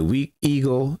with a weak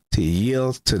ego to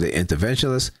yield to the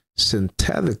interventionist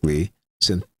synthetically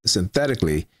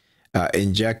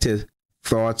injected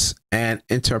thoughts and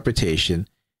interpretation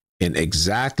in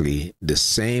exactly the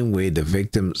same way the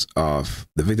victim of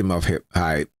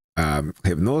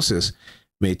hypnosis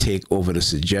may take over the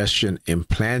suggestion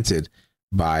implanted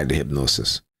by the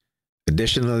hypnosis.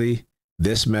 Additionally,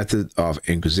 this method of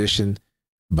inquisition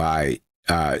by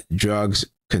drugs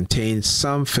contains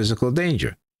some physical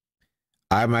danger.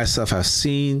 I myself have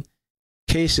seen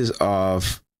cases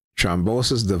of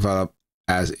thrombosis develop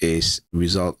as a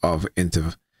result of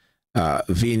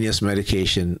intravenous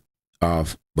medication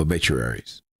of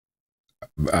barbiturates.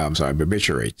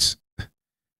 All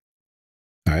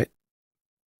right.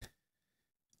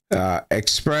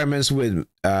 Experiments with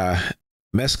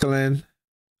mescaline,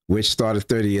 which started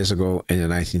 30 years ago in the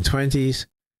 1920s,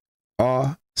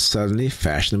 are suddenly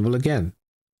fashionable again.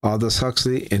 Aldous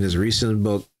Huxley, in his recent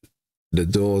book, The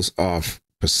Doors of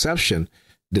Perception,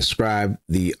 described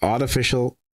the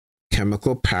artificial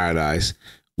chemical paradise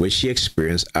which he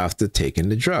experienced after taking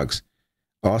the drugs,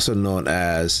 also known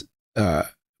as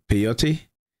peyote.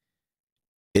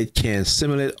 It can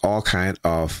simulate all kinds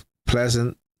of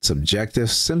pleasant subjective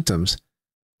symptoms,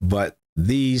 but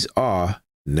these are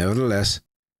nevertheless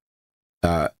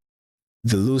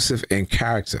delusive in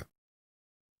character.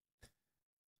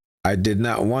 I did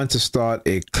not want to start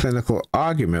a clinical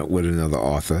argument with another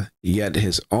author, yet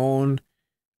his own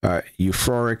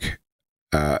euphoric,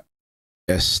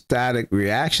 ecstatic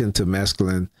reaction to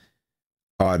mescaline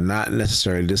are not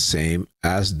necessarily the same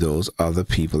as those other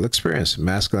people experience.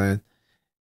 Mescaline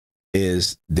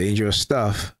is dangerous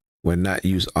stuff when not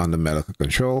used under medical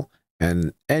control.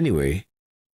 And anyway,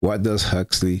 what does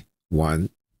Huxley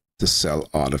want to sell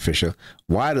artificial?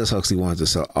 Why does Huxley want to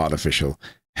sell artificial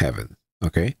heaven?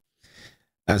 Okay.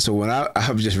 And so when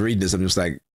I'm just reading this, I'm just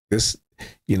like, this,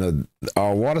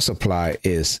 our water supply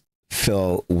is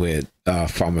filled with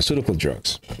pharmaceutical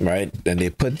drugs, right? And they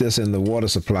put this in the water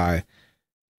supply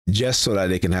just so that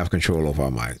they can have control over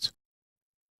our minds.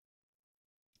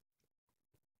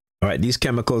 All right, these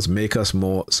chemicals make us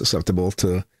more susceptible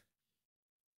to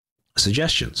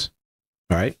suggestions,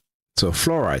 right? So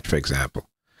fluoride, for example.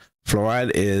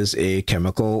 Fluoride is a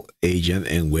chemical agent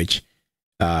in which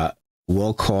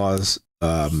will cause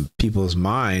people's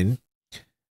mind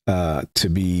to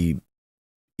be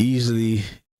easily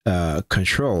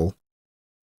controlled,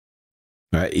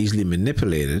 right? Easily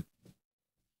manipulated.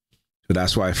 So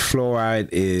that's why fluoride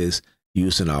is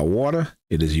used in our water.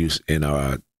 It is used in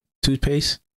our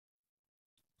toothpaste.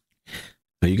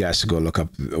 Now you guys should go look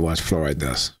up what fluoride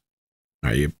does. All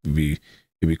right, you'll be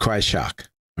quite shocked.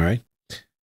 All right.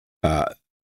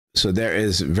 So there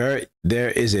is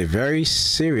a very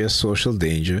serious social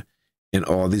danger in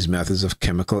all these methods of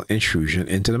chemical intrusion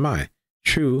into the mind.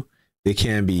 True, they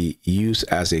can be used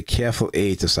as a careful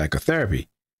aid to psychotherapy,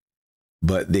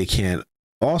 but they can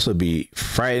also be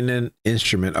frightening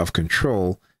instrument of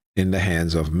control in the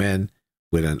hands of men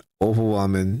with an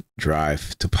overwhelming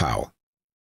drive to power.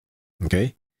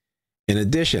 Okay. In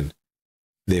addition,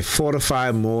 they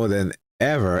fortify more than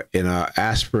ever in our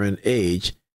aspirin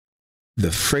age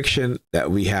the friction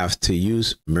that we have to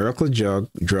use miracle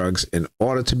drugs in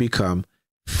order to become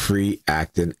free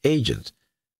acting agents.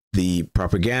 The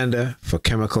propaganda for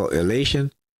chemical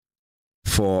elation,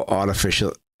 for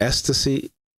artificial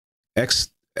ecstasy,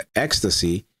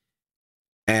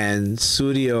 and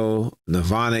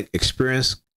pseudo-nirvanic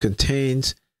experience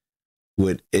contains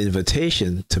with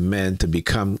invitation to men to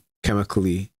become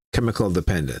chemical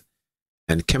dependent.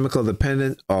 And chemical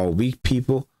dependent are weak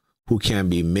people who can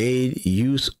be made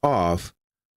use of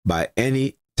by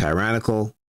any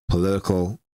tyrannical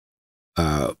political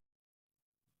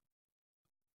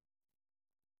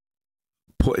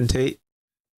potentate.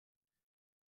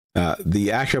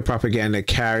 The actual propaganda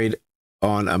carried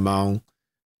on among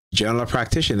general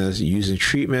practitioners using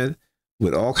treatment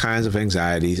with all kinds of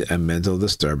anxieties and mental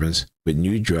disturbance with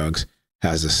new drugs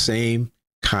has the same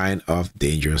kind of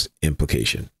dangerous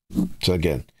implication. So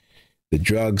again, the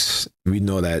drugs, we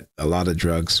know that a lot of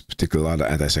drugs, particularly a lot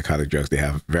of antipsychotic drugs, they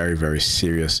have very, very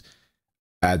serious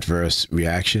adverse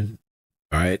reaction.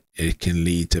 All right. It can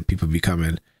lead to people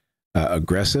becoming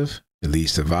aggressive. It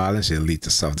leads to violence. It leads to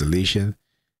self-deletion,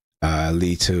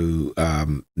 lead to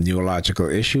neurological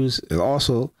issues. It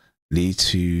also lead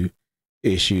to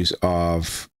issues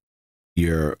of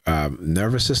your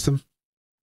nervous system.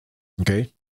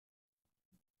 Okay.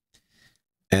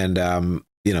 And,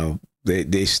 you know,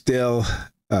 they still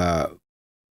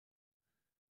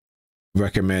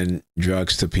recommend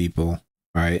drugs to people,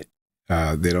 right?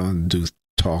 They don't do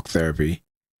talk therapy.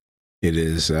 It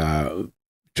is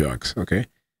drugs. Okay.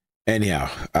 Anyhow,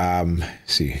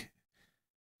 see.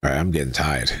 All right, I'm getting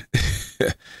tired.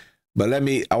 But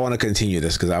I want to continue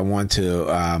this because I want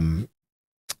to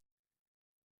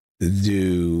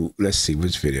let's see,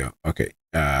 which video? Okay,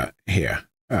 here.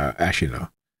 Actually, no.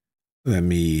 Let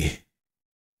me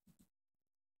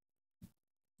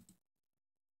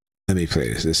play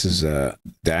this. This is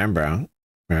Dan Brown,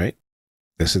 right?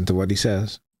 Listen to what he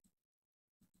says.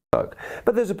 But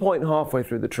there's a point halfway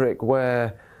through the trick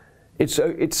where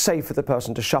it's safe for the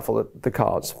person to shuffle the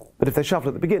cards. But if they shuffle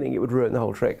at the beginning, it would ruin the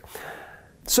whole trick.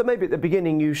 So maybe at the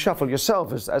beginning you shuffle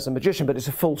yourself as a magician, but it's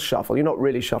a false shuffle. You're not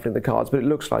really shuffling the cards, but it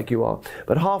looks like you are.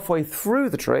 But halfway through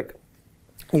the trick,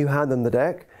 you hand them the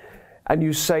deck, and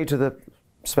you say to the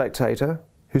spectator,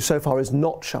 who so far has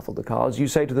not shuffled the cards, you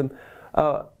say to them,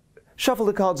 shuffle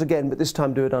the cards again, but this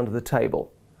time do it under the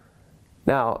table.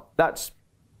 Now, that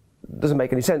doesn't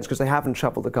make any sense because they haven't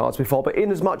shuffled the cards before, but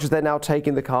in as much as they're now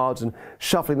taking the cards and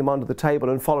shuffling them under the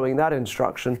table and following that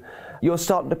instruction, you're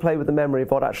starting to play with the memory of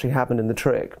what actually happened in the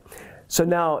trick. So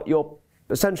now you're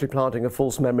essentially planting a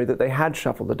false memory that they had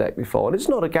shuffled the deck before. And it's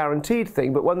not a guaranteed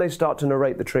thing, but when they start to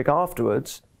narrate the trick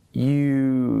afterwards,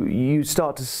 you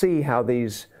start to see how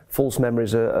these false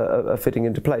memories are fitting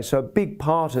into place. So a big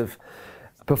part of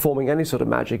performing any sort of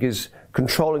magic is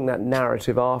controlling that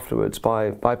narrative afterwards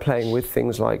by playing with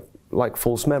things like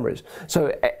false memories.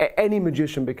 So any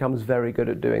magician becomes very good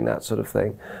at doing that sort of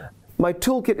thing. My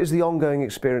toolkit is the ongoing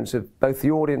experience of both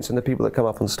the audience and the people that come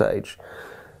up on stage.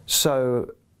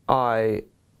 So I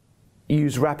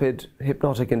use rapid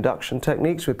hypnotic induction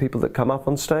techniques with people that come up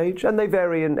on stage, and they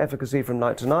vary in efficacy from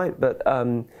night to night, but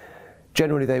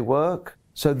generally they work.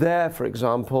 So there, for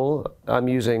example, I'd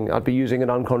be using an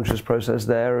unconscious process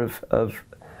there of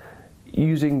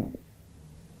using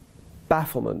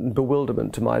bafflement and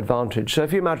bewilderment to my advantage. So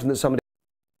if you imagine that somebody...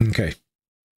 Okay.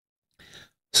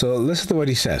 So listen to what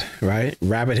he said, right?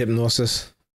 Rapid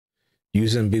hypnosis,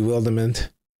 using bewilderment,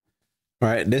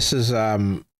 right? This is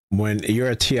when you're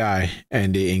a TI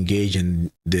and they engage in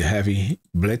the heavy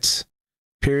blitz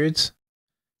periods,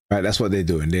 right? That's what they're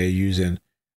doing. They're using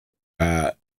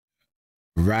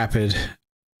rapid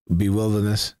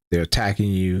bewilderness. They're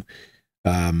attacking you.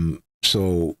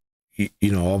 So,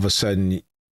 you know, all of a sudden,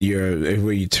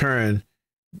 where you turn,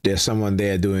 there's someone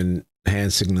there doing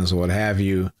hand signals or what have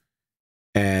you.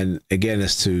 And again,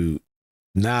 it's to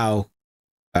now,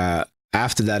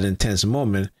 after that intense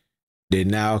moment, they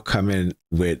now come in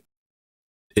with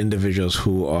individuals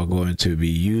who are going to be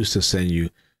used to send you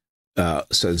a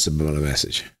certain subliminal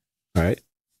message, right?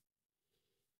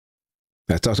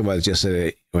 I talked about it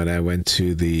yesterday when I went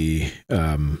to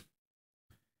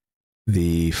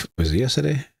was it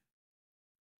yesterday?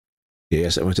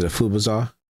 Yes, I went to the food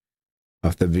bazaar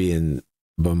after being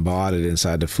bombarded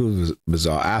inside the food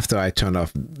bazaar after I turned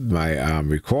off my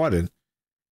recording,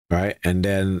 right? And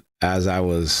then as I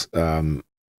was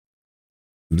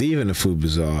leaving the food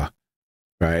bazaar,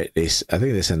 right? I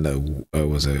think they sent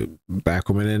was a black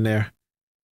woman in there,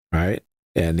 right?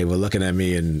 And they were looking at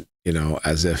me and, you know,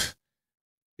 as if,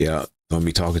 yeah, don't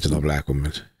be talking to no black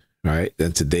woman, right?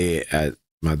 Then today at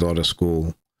my daughter's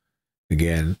school,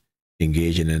 again,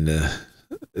 engaging in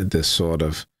the sort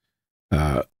of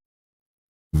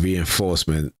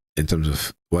reinforcement in terms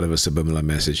of whatever subliminal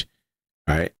message,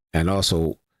 right? And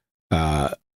also,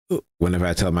 whenever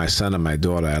I tell my son and my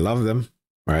daughter I love them,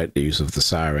 right? The use of the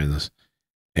sirens,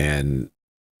 and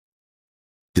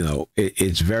you know,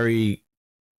 it's very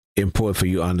important for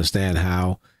you to understand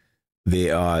how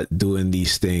they are doing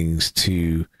these things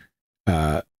to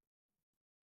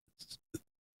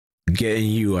getting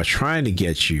you or trying to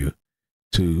get you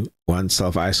to one,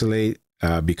 self-isolate,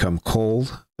 become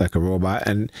cold like a robot.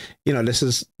 And you know, this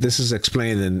is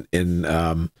explained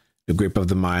in The Grip of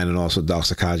the Mind, and also Dark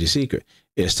Psychology Secret,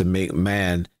 is to make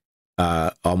man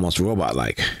almost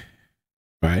robot-like,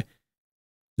 right?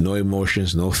 No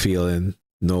emotions, no feeling,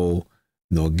 no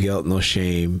guilt, no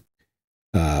shame.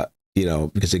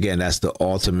 Because again, that's the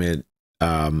ultimate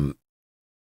lone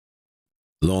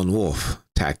wolf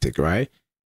tactic, right?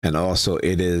 And also,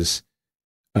 it is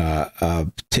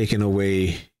taking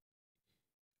away,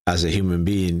 as a human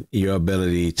being, your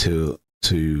ability to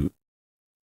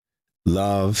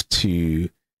love, to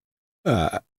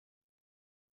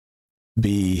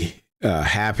be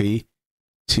happy,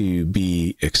 to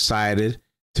be excited,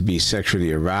 to be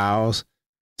sexually aroused,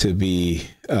 to be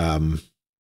a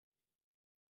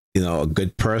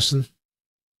good person,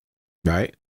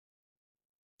 right?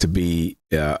 To be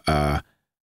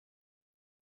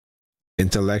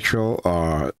intellectual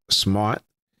or smart.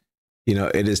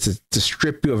 It is to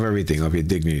strip you of everything, of your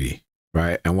dignity,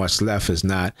 right? And what's left is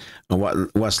not, and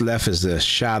what's left is the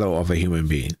shadow of a human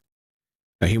being.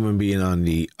 A human being on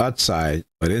the outside,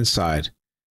 but inside,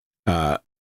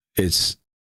 it's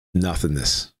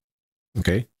nothingness.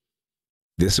 Okay?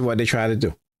 This is what they try to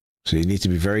do. So you need to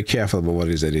be very careful about what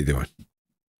it is that they're doing.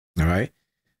 All right?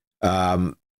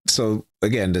 So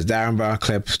again, this Darren Brown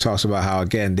clip talks about how,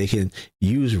 again, they can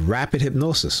use rapid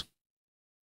hypnosis.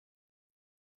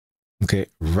 Okay?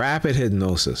 Rapid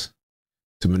hypnosis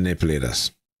to manipulate us.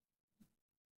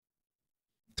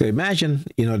 So imagine,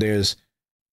 there's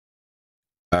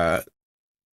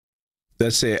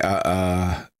let's say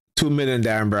 2 million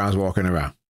Darren Browns walking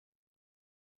around.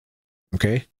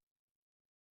 Okay?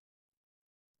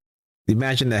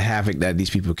 Imagine the havoc that these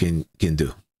people can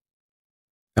do.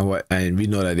 And we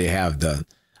know that they have done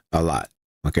a lot.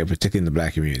 Okay, particularly in the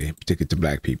black community, particularly to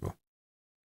black people.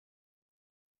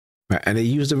 Right? And they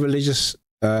use the religious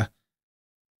the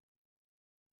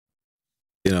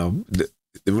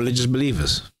religious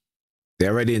believers.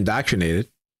 They're already indoctrinated.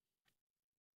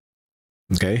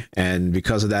 Okay, and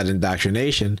because of that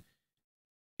indoctrination,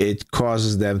 it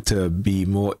causes them to be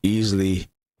more easily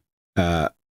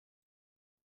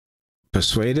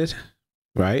persuaded,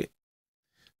 right?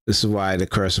 This is why the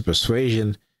curse of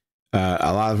persuasion,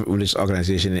 a lot of religious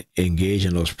organizations engage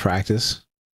in those practice,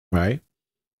 right?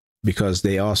 Because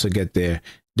they also get their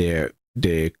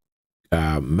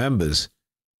members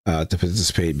to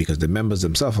participate, because the members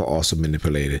themselves are also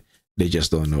manipulated. They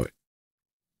just don't know it.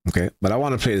 Okay, but I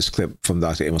want to play this clip from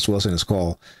Dr. Amos Wilson. It's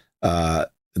called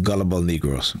Gullible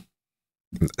Negroes.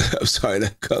 I'm sorry,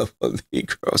 not Gullible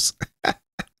Negroes.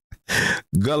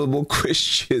 Gullible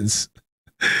Christians.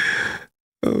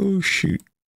 Oh, shoot.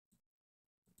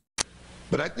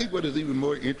 But I think what is even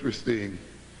more interesting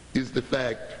is the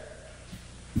fact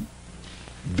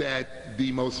that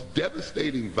the most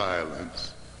devastating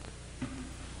violence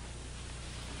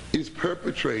is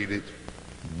perpetrated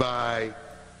by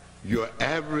your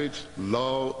average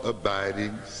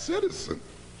law-abiding citizen,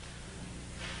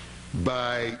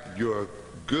 by your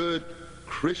good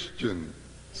Christian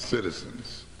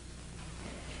citizens.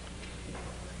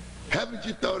 Haven't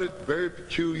you thought it very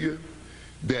peculiar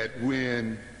that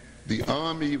when the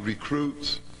Army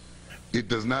recruits, it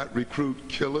does not recruit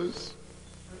killers?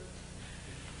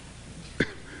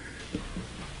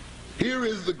 Here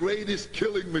is the greatest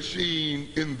killing machine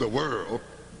in the world,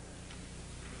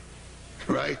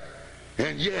 right?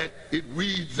 And yet it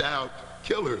weeds out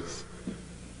killers.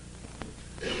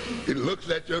 It looks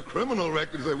at your criminal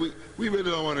record and says, we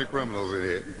really don't want any criminals in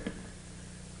here.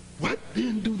 What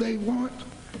then do they want?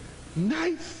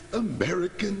 Nice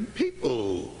American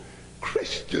people,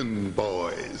 Christian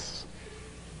boys,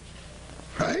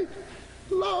 right?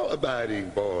 Law-abiding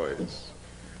boys,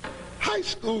 high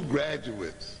school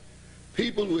graduates,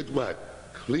 people with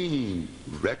what? Clean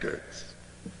records.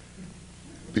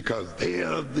 Because they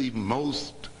are the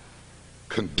most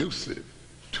conducive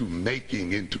to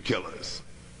making into killers.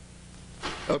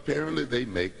 Apparently they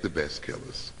make the best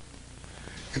killers.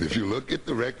 And if you look at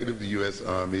the record of the U.S.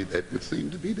 Army, that would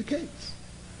seem to be the case.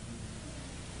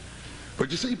 But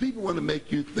you see, people want to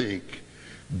make you think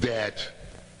that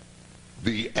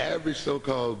the average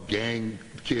so-called gang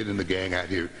kid in the gang out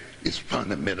here is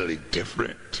fundamentally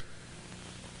different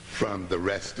from the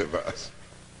rest of us.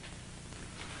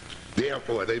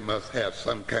 Therefore, they must have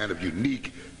some kind of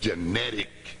unique genetic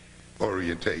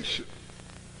orientation.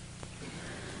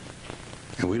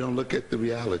 And we don't look at the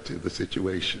reality of the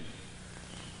situation.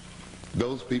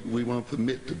 Those people we won't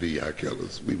permit to be our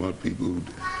killers. We want people who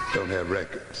don't have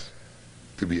records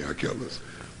to be our killers.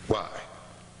 Why?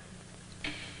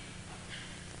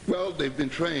 Well, they've been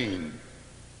trained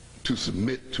to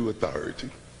submit to authority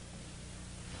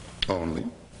only,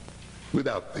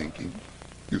 without thinking,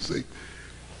 you see.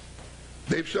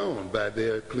 They've shown by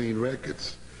their clean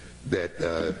records that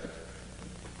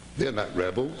they're not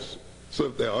rebels. So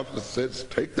if their officer says,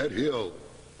 take that hill,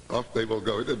 off they will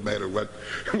go. It doesn't matter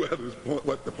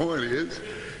what the point is.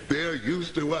 They're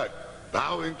used to what?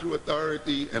 Bowing to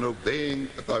authority and obeying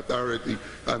authority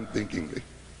unthinkingly.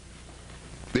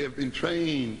 They have been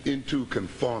trained into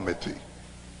conformity.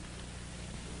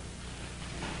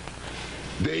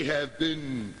 They have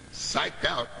been psyched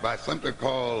out by something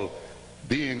called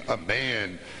being a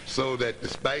man, so that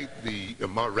despite the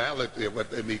immorality of what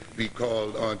they may be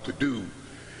called on to do,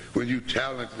 when you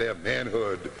challenge their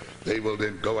manhood, they will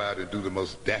then go out and do the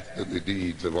most dastardly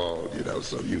deeds of all, you know,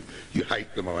 so you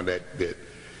hype them on that bit.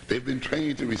 They've been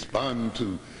trained to respond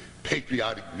to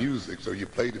patriotic music, so you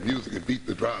play the music and beat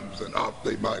the drums and off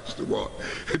they march to war.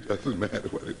 It doesn't matter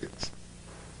what it is.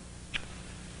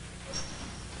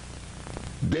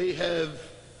 They have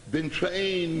been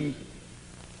trained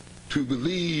to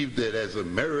believe that as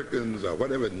Americans or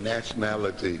whatever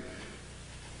nationality,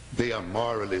 they are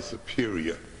morally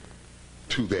superior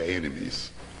to their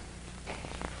enemies,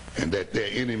 and that their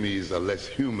enemies are less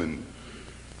human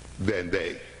than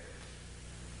they.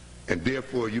 And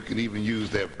therefore you can even use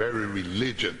their very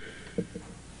religion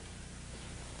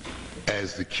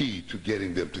as the key to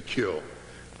getting them to kill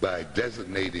by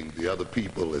designating the other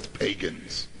people as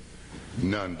pagans,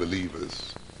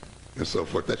 non-believers, and so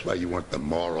forth. That's why you want the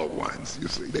moral ones. You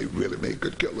see, they really make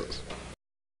good killers.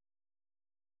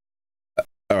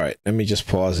 All right, let me just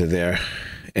pause it there.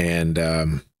 And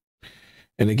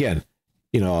again,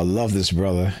 you know, I love this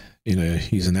brother. You know,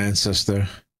 he's an ancestor.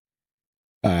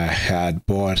 I had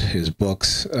bought his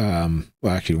books. Well,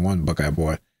 actually, one book I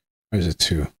bought. Or is it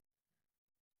two?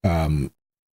 But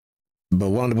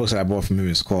one of the books I bought from him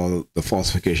is called The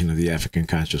Falsification of the African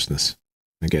Consciousness.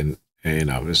 Again, you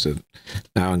know, just to,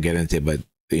 I don't get into it, but,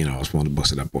 you know, it's one of the books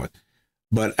that I bought.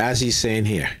 But as he's saying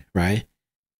here, right,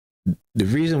 the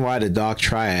reason why the dark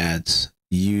triads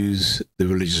use the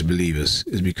religious believers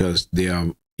is because they are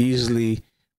easily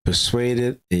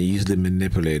persuaded and easily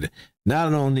manipulated,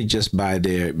 not only just by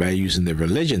using their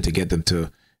religion to get them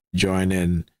to join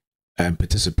in and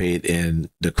participate in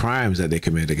the crimes that they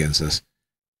commit against us,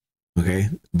 okay,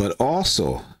 but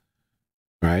also,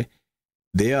 right,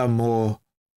 they are more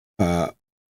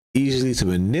easily to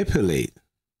manipulate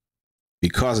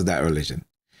because of that religion.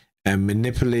 And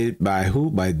manipulated by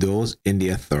who? By those in the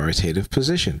authoritative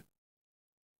position.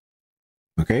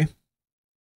 Okay?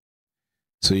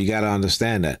 So you got to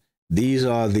understand that these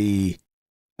are the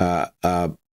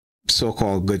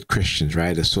so-called good Christians,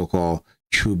 right? The so-called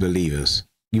true believers,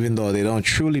 even though they don't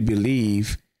truly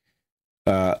believe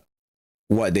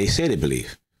what they say they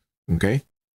believe. Okay?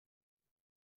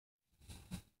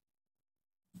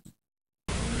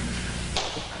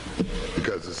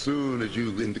 Because as soon as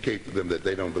you indicate to them that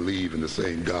they don't believe in the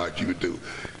same God you do,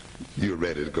 you're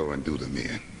ready to go and do them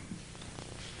in.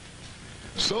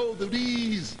 So do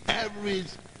these average,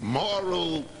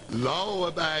 moral,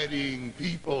 law-abiding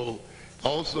people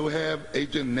also have a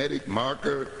genetic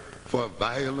marker for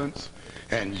violence,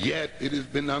 and yet it has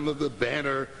been under the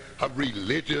banner of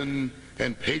religion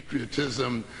and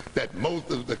patriotism that most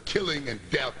of the killing and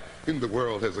death in the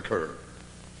world has occurred.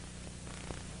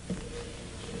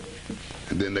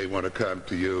 And then they want to come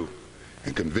to you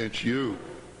and convince you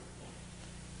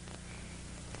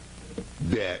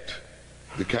that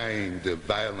the kind of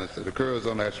violence that occurs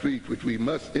on our streets, which we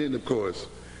must end, of course,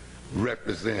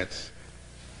 represents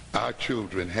our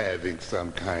children having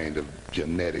some kind of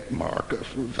genetic marker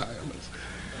for violence.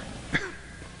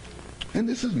 And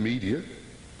this is media.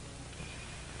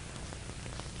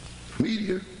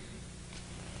 Media.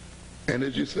 And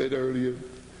as you said earlier,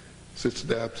 Sister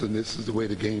Dobson, this is the way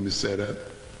the game is set up.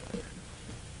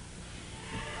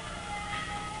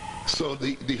 So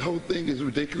the whole thing is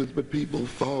ridiculous, but people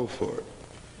fall for it.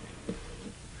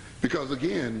 Because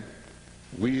again,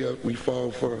 we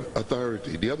fall for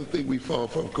authority. The other thing we fall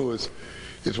for, of course,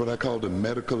 is what I call the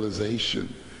medicalization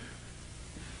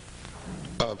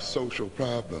of social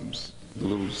problems. A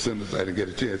little sentence I didn't get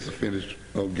a chance to finish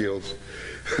on Gil's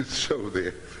show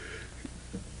there.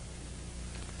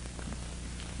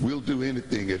 We'll do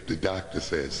anything if the doctor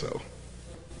says so.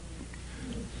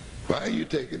 Why are you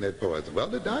taking that poison? Well,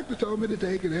 the doctor told me to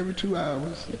take it every 2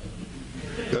 hours.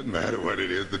 Doesn't matter what it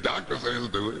is. The doctor says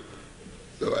do it.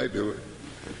 So I do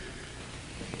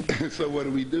it. So what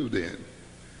do we do then?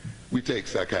 We take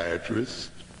psychiatrists,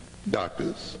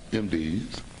 doctors,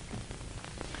 MDs,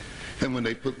 and when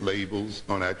they put labels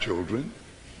on our children,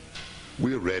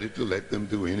 we're ready to let them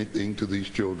do anything to these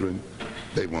children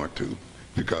they want to,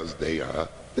 because they are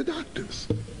the doctors.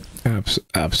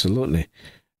 Absolutely.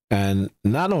 And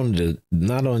not only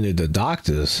the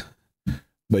doctors,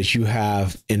 but you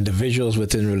have individuals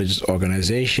within religious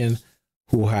organization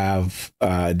who have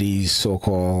these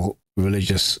so-called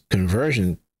religious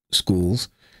conversion schools.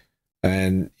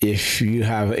 And if you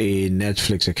have a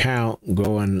Netflix account,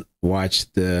 go and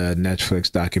watch the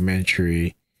Netflix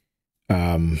documentary.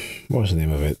 What was the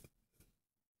name of it?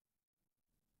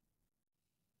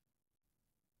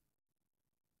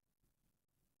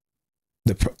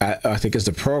 I think it's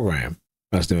The Program.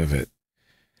 That's the name of it.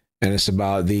 And it's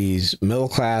about these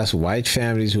middle-class white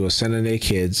families who are sending their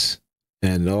kids,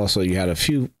 and also you had a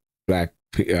few black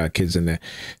kids in there,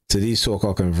 to these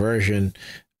so-called conversion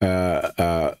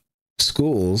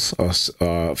schools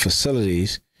or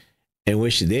facilities in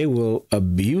which they were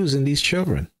abusing these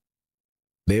children.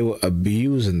 They were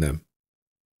abusing them.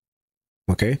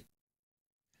 Okay?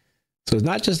 So it's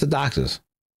not just the doctors,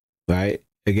 right?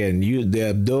 Again,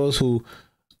 there are those who,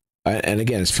 and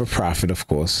again, it's for profit, of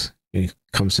course. It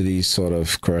comes to these sort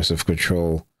of coercive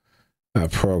control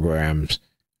programs,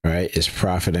 right? It's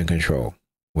profit and control,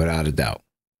 without a doubt.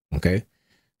 Okay,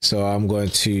 so I'm going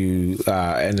to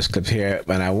end this clip here,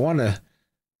 and I want to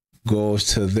go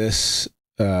to this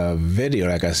video.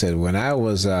 Like I said, when I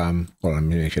was, hold on, let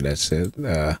me make sure that's it.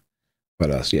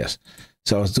 What else? Yes.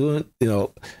 So I was doing,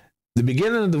 the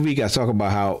beginning of the week, I talk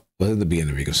about how, well, the beginning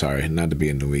of the week, I'm sorry, not the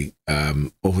beginning of the week,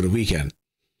 over the weekend,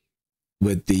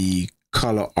 with the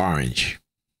color orange,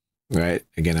 right?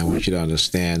 Again, I want you to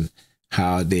understand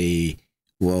how they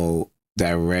will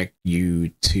direct you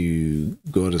to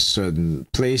go to certain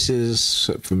places,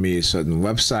 for me, certain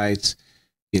websites,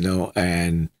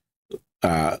 and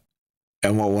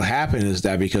what will happen is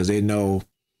that because they know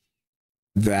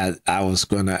that I was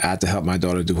going to have to help my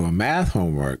daughter do her math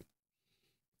homework,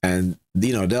 and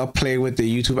they'll play with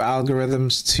the YouTube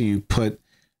algorithms to put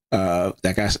I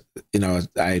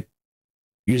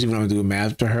usually when I'm doing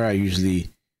math to her, I usually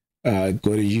go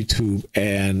to YouTube,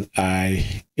 and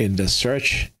in the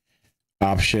search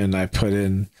option, I put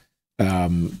in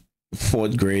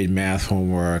 4th grade math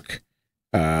homework,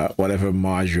 whatever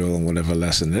module and whatever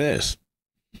lesson it is.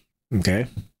 Okay.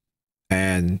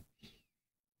 And,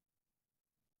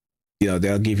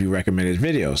 they'll give you recommended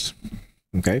videos.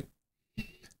 Okay.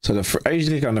 So I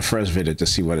usually click on the first video to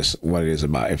see what it is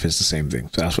about, if it's the same thing.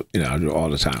 So that's what, I do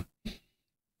all the time.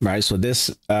 Right. So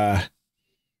this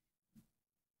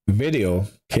video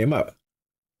came up,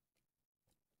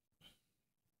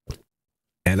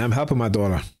 and I'm helping my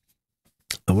daughter,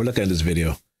 and we're looking at this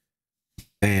video,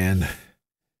 and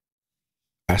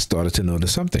I started to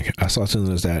notice something. I started to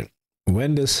notice that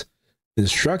when this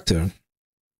instructor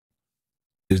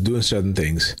is doing certain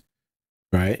things,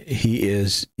 right, he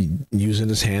is using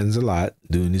his hands a lot,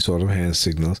 doing these sort of hand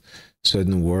signals,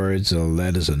 certain words or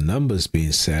letters or numbers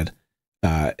being said,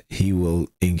 he will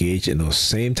engage in those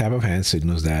same type of hand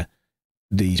signals that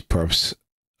these perps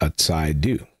outside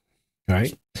do,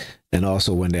 right? And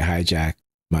also when they hijack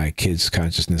my kids'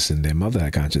 consciousness and their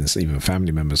mother consciousness, even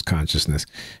family members' consciousness,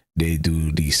 they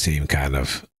do these same kind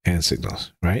of hand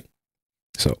signals, right?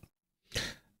 So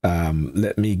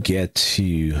let me get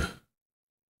to,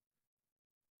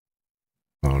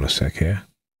 hold on a sec here.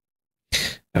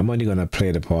 I'm only gonna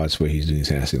play the parts where he's doing his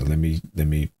hand signals. Let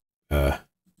me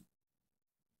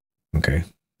okay.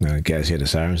 Now you guys hear the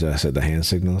sirens that I said, the hand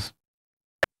signals?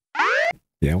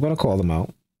 Yeah, I'm gonna call them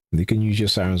out. You can use your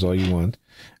sirens all you want.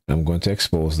 I'm going to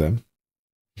expose them.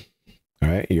 All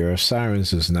right, your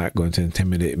sirens is not going to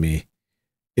intimidate me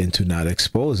into not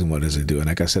exposing what does it do. And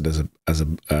like I said,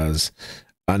 as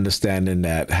understanding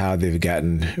that how they've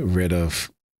gotten rid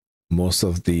of most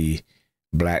of the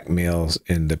black males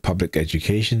in the public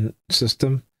education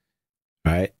system,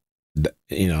 right?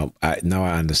 Now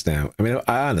I understand. I mean,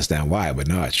 I understand why, but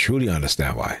now I truly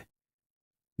understand why.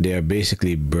 They're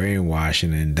basically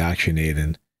brainwashing and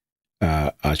indoctrinating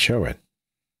our children.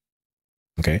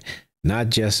 Okay, not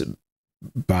just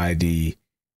by the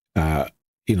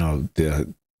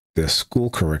the school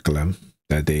curriculum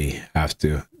that they have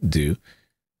to do,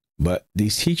 but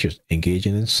these teachers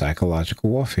engaging in psychological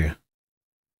warfare.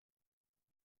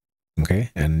 Okay,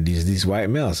 and these white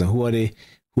males, and who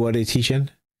are they teaching?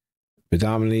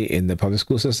 Predominantly in the public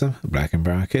school system, black and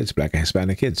brown kids, black and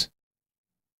Hispanic kids.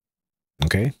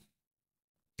 Okay,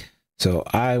 so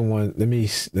let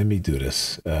me do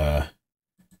this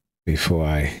before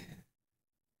I.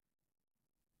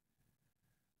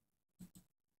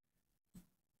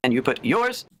 And you put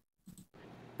yours.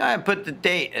 I put the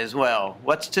date as well.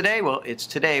 What's today? Well, it's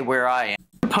today where I am.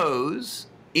 Compose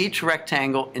each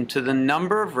rectangle into the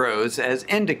number of rows as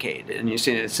indicated. And you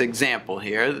see this example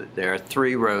here. There are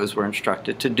 3 rows we're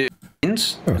instructed to do.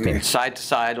 lines, I mean side to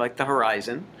side like the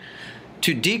horizon,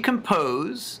 to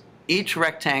decompose each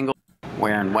rectangle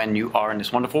where and when you are in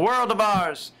this wonderful world of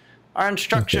ours. Our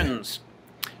instructions: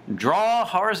 draw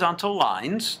horizontal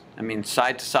lines, I mean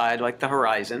side to side like the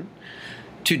horizon,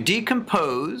 to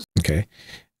decompose. Okay.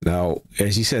 Now,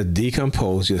 as he said,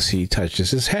 decompose, you'll see he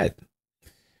touches his head.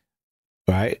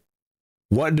 Right?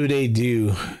 What do they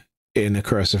do in the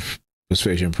cursive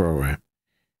persuasion program?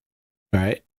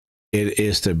 Right? It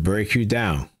is to break you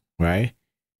down. Right?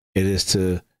 It is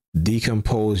to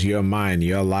decompose your mind,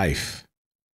 your life.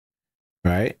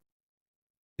 Right?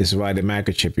 This is why they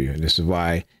microchip you. This is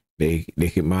why they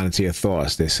can monitor your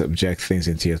thoughts. They subject things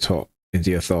into your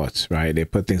thoughts. Right? They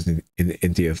put things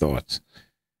into your thoughts.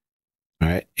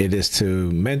 Right? It is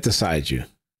to menticide you.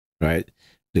 Right?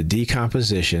 The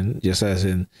decomposition, just as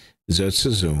in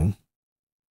Zoom,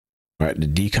 right? The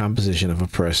decomposition of a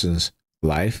person's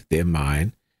life, their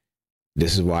mind.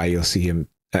 This is why you'll see him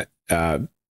grabbing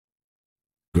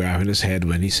his head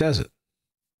when he says it.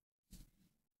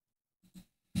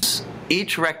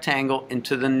 Each rectangle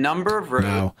into the number of rows.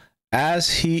 Now, as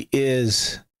he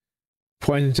is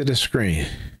pointing to the screen,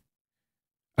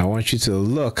 I want you to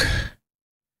look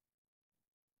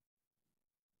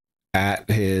at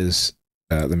his,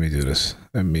 let me do this.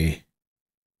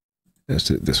 Let's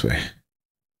do it this way.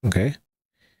 Okay.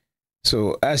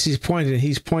 So as he's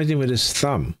pointing with his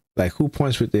thumb. Like, who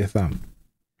points with their thumb?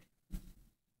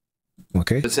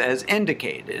 Okay. It's as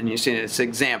indicated, and you see this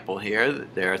example here.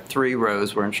 There are 3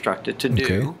 rows we're instructed to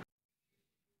do.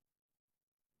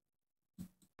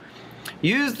 Okay.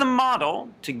 Use the model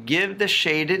to give the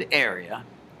shaded area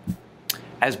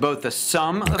as both the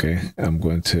sum of... Okay, I'm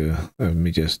going to, let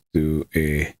me just do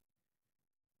a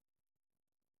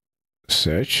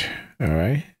search. All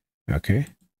right. Okay.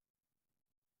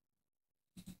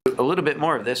 A little bit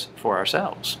more of this for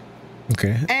ourselves.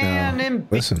 Okay. And now,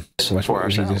 listen, watch for what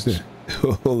ourselves. We just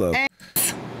did. Hold up.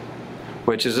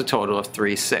 Which is a total of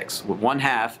 3/6.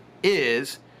 1/2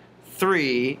 is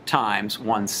 3 times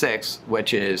 1/6,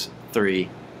 which is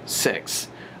 3/6.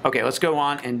 Okay, let's go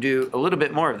on and do a little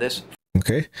bit more of this.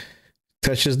 Okay.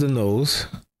 Touches the nose.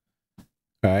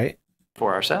 All right.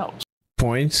 For ourselves.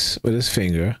 Points with his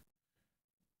finger.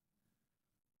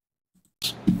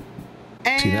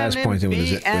 And see, now it's pointing with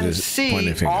his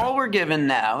pointing finger. All we're given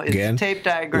now is again, a tape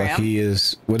diagram. Like he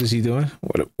is, what is he doing?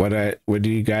 What do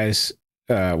you guys,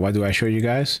 what do I show you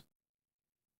guys?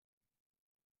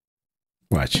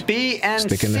 Watch. B and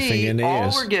sticking C, the finger in the all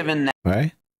ears. we're given now,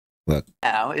 right? Look.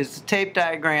 Now is the tape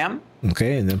diagram.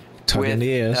 Okay, and then tuck in the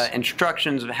ears.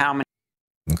 Instructions of how many.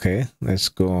 Okay, let's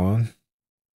go on.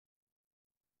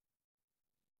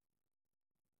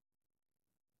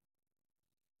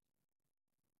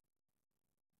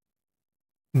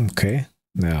 Okay,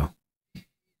 now.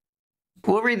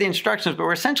 We'll read the instructions, but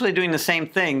we're essentially doing the same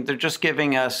thing. They're just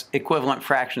giving us equivalent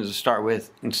fractions to start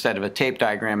with instead of a tape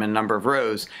diagram and number of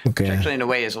rows, okay. Which actually in a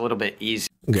way is a little bit easy.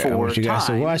 Okay, I want you guys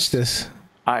to watch this.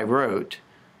 I wrote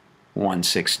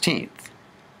 1/16,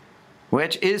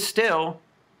 which is still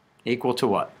equal to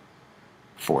what?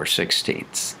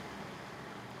 4/16.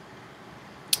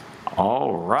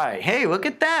 All right. Hey, look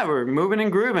at that. We're moving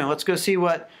and grooving. Let's go see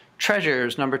what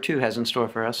treasures number 2 has in store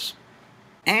for us.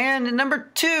 And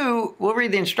number 2, we'll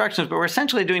read the instructions, but we're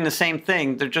essentially doing the same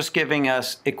thing. They're just giving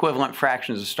us equivalent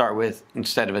fractions to start with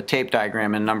instead of a tape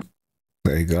diagram and number.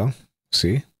 There you go.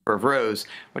 See? Of rows,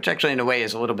 which actually in a way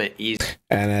is a little bit easy.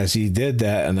 And as he did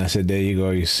that, and I said, there you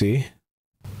go, you see?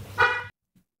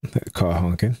 Car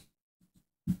honking.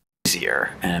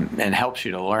 Easier and helps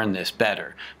you to learn this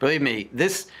better. Believe me,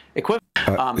 this equivalent.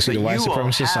 See the white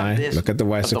supremacist sign. Look at the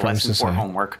white supremacist sign.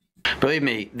 Homework. Believe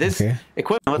me, this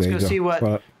equipment. Let's go see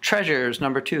what treasures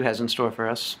number 2 has in store for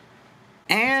us.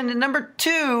 And number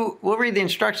 2, we'll read the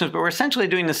instructions, but we're essentially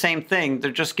doing the same thing.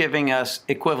 They're just giving us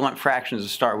equivalent fractions to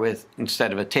start with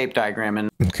instead of a tape diagram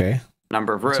and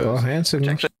number of rows. So hand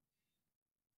signals.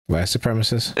 White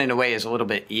supremacist. In a way is a little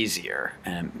bit easier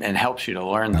and helps you to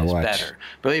learn this better.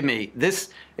 Believe me, this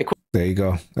equipment. There you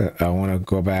go. I want to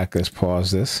go back. Let's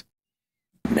pause this.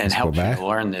 And helps you to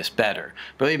learn this better.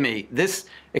 Believe me, this.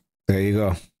 There you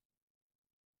go.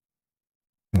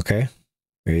 Okay.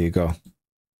 There you go.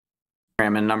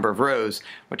 And number of rows,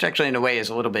 which actually in a way is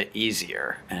a little bit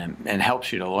easier and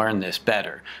helps you to learn this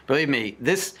better. Believe me,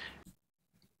 this.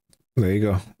 There you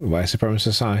go. White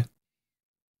supremacist sign.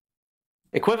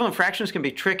 Equivalent fractions can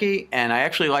be tricky, and I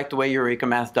actually like the way Eureka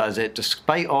Math does it,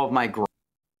 despite all of my growth.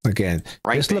 Again,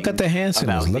 just look at the hand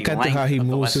signals. Look at how he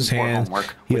moves his hand.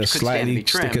 He'll slightly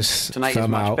stick his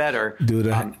thumb out, do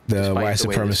the white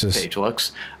supremacist page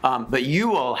looks. But you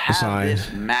will have this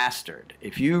mastered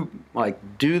if you like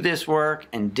do this work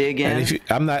and dig in. And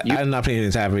if I'm not playing the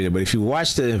entire video, but if you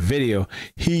watch the video,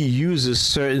 he uses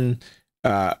certain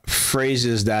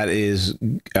phrases that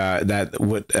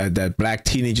black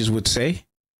teenagers would say.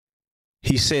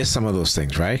 He says some of those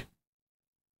things, right?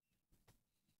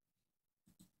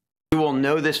 You will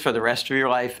know this for the rest of your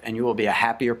life, and you will be a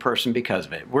happier person because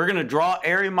of it. We're going to draw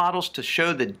area models to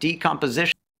show the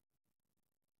decomposition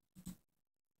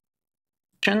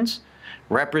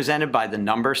represented by the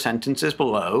number sentences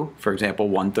below. For example,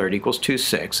 1/3 equals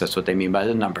 2/6. That's what they mean by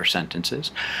the number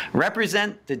sentences.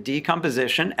 Represent the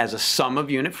decomposition as a sum of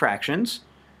unit fractions,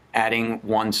 adding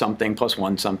 1 something plus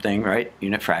 1 something, right?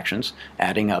 Unit fractions,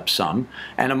 adding up some,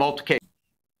 and a multiplication.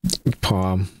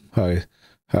 Palm,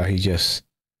 how he just...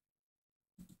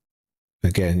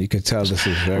 Again, you can tell this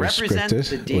is very represent scripted.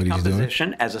 The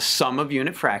decomposition as a sum of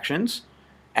unit fractions,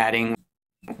 adding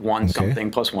 1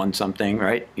 something plus 1 something,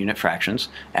 right? Unit fractions,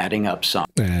 adding up some.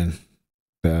 And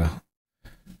the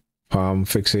palm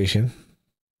fixation.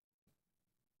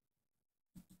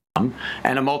 And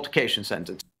a multiplication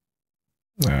sentence.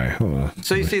 All right, hold on.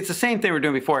 So you see, it's the same thing we're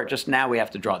doing before, just now we have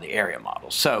to draw the area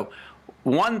model. So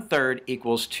 1/3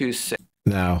 equals 2/6.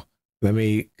 Now, let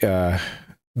me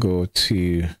go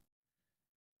to...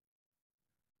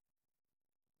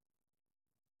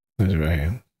 That's right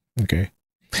here. Okay.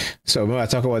 So when I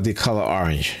talk about the color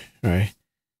orange, right?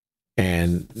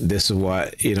 And this is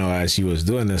what, you know, as he was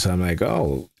doing this, I'm like,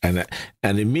 oh, and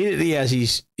immediately as he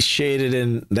shaded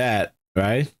in that,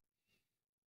 right?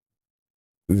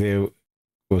 There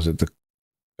was it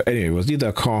anyway, it was either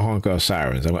a car honk or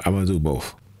sirens. I'm gonna do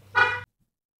both.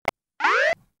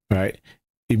 Right?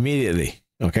 Immediately,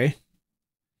 okay?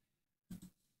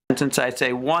 Since I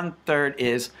say 1/3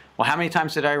 is, well, how many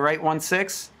times did I write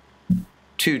 1/6?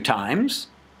 2 times.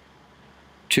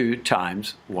 2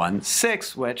 times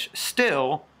 1/6, which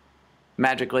still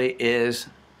magically is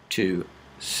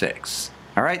 2/6.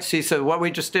 All right, see, so what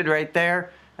we just did right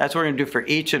there, that's what we're going to do for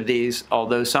each of these,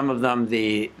 although some of them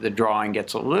the drawing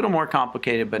gets a little more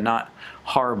complicated, but not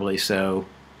horribly so,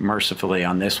 mercifully,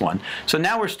 on this one. So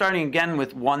now we're starting again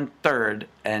with 1/3,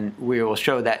 and we will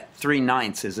show that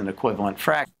 3/9 is an equivalent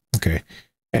fraction. Okay,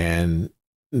 and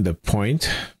the point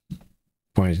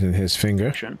in his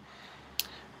finger.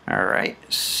 All right,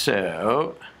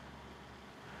 so,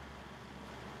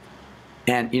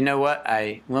 and you know what,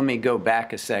 let me go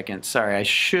back a second. Sorry, I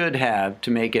should have,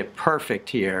 to make it perfect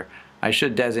here, I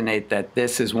should designate that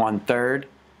this is 1/3,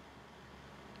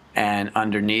 and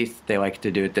underneath they like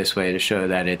to do it this way to show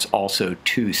that it's also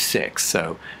 2/6.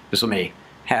 So just let me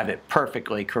have it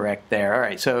perfectly correct there. All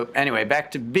right, so anyway, back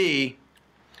to B.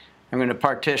 I'm going to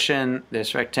partition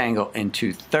this rectangle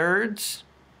into thirds.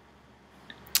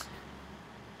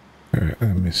 All right,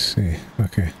 let me see.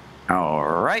 Okay. All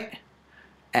right.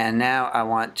 And now I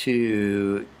want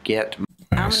to get,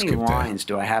 how many lines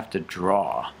do I have to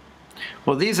draw?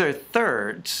 Well, these are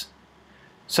thirds.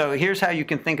 So here's how you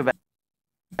can think about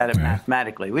it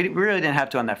mathematically. We really didn't have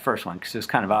to on that first one because it was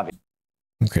kind of obvious.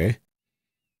 Okay.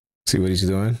 See what he's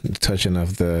doing? The touching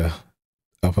of the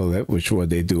upper lip, which what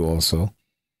they do also.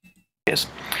 Yes.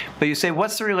 But you say,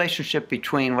 what's the relationship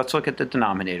between, let's look at the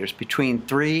denominators, between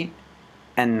 3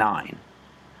 and 9?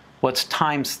 What's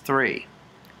times 3?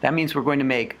 That means we're going to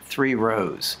make 3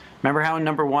 rows. Remember how in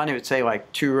number 1 it would say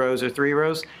like 2 rows or 3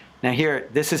 rows? Now here,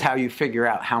 this is how you figure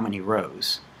out how many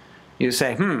rows. You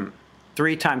say,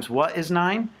 3 times what is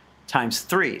 9? Times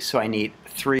 3. So I need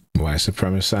 3. White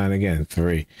supremacist sign again,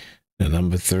 3. The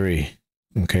number 3.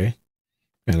 Okay.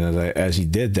 And as he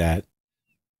did that,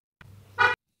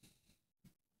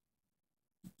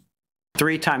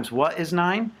 3 times what is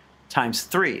 9? Times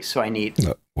 3. So I need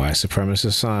white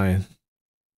supremacist sign.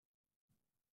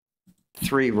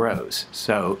 3 rows.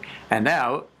 So, and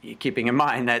now, keeping in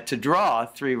mind that to draw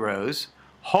 3 rows,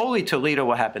 holy Toledo,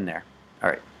 what happened there? All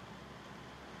right.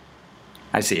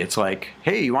 I see. It's like,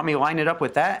 hey, you want me to line it up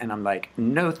with that? And I'm like,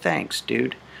 no thanks,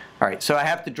 dude. All right. So I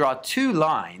have to draw 2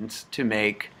 lines to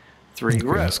make 3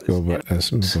 rows. Let's go back.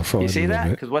 Let's move forward. You see that?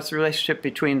 Because what's the relationship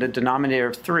between the denominator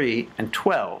of 3 and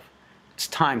 12? It's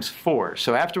times 4.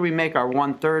 So after we make our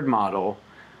 1/3 model,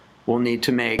 we'll need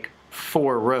to make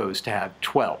 4 rows to have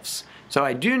 12ths. So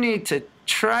I do need to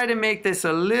try to make this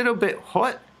a little bit,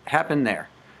 what happened there?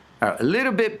 A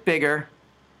little bit bigger,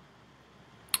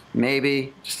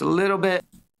 maybe just a little bit.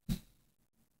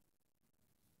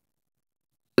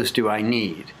 What do I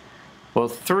need? Well,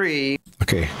 3.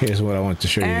 Okay, here's what I want to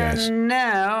show you guys. And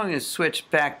now I'm going to switch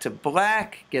back to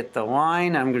black, get the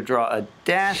line. I'm going to draw a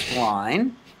dashed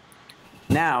line.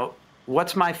 Now,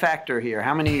 what's my factor here?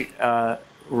 How many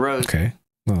rows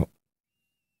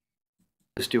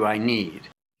do I need?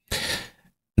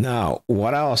 Now,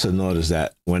 what I also noticed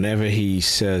that whenever he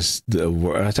says the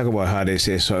word, I talk about how they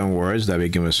say certain words that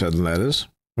begin with certain letters,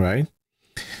 right?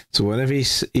 So whenever he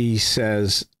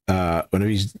says, whenever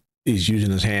he's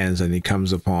using his hands and he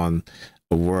comes upon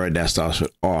a word that starts with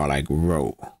R, like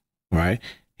row, right?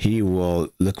 He will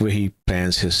look where he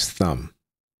plants his thumb,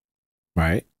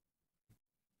 right?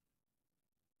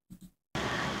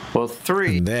 Well,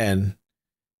 3. And then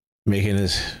making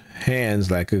his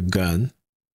hands like a gun.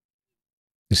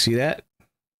 You see that?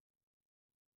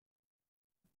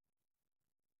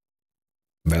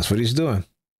 That's what he's doing.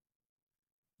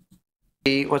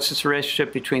 What's this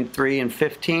relationship between 3 and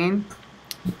 15?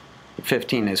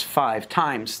 15 is 5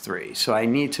 times 3. So I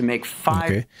need to make 5.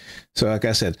 Okay. So like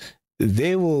I said,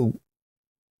 they will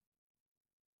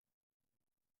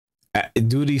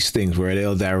do these things where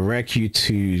they'll direct you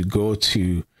to go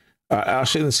to, I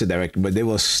shouldn't say direct, but they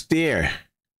will steer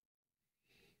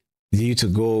you to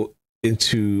go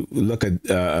into look at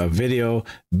a video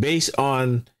based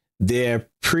on their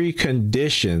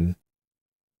preconditioned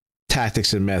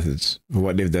tactics and methods for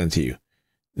what they've done to you.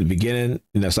 In the beginning,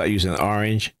 start using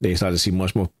orange. They start to see a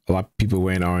lot of people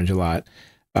wearing orange a lot.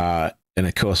 And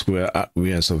of course, we're I'm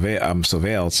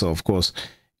surveilled. So of course,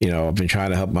 I've been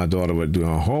trying to help my daughter with doing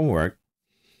her homework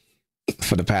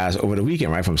for the past over the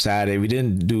weekend, right? From Saturday, we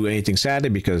didn't do anything Saturday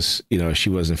because she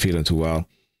wasn't feeling too well.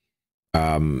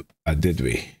 Did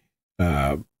we?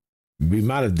 We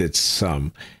might have did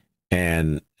some,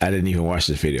 and I didn't even watch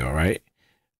this video, right?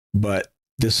 But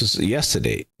this was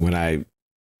yesterday when I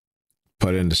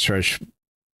put in the church,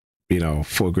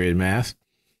 4th grade math.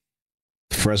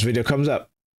 The first video comes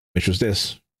up, which was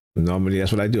this. Normally,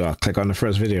 that's what I do. I'll click on the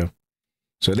first video.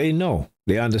 So they know,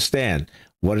 they understand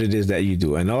what it is that you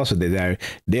do. And also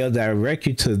they'll direct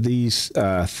you to these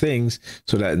things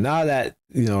so that now that,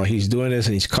 he's doing this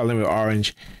and he's coloring with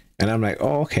orange. And I'm like,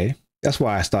 oh, okay. That's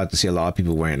why I start to see a lot of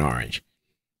people wearing orange,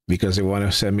 because they want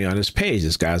to send me on this page.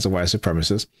 This guy's a white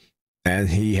supremacist, and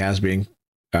he has been,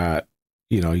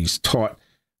 he's taught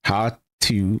how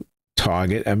to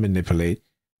target and manipulate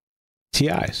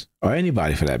TIs or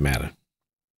anybody for that matter.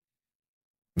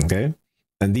 Okay.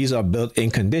 And these are built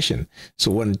in condition. So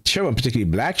when children,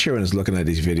 particularly black children, is looking at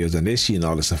these videos and they're seeing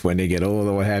all this stuff, when they get older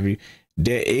or what have you,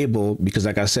 they're able, because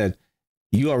like I said,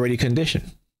 you already conditioned.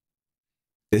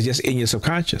 It's just in your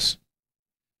subconscious,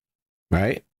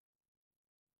 right?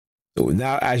 So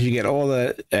now as you get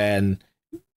older and,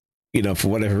 for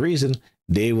whatever reason,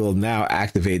 they will now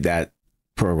activate that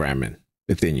programming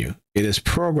within you. It is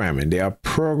programming.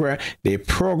 They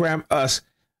program us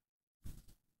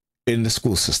in the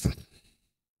school system.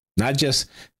 Not just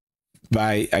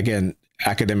by, again,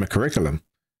 academic curriculum,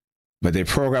 but they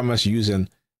program us using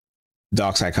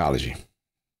dark psychology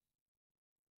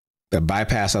that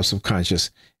bypass our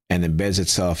subconscious and embeds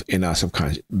itself in our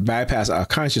subconscious, bypass our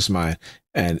conscious mind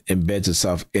and embeds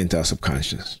itself into our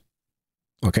subconscious.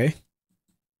 Okay?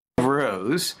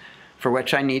 Rows for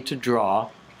which I need to draw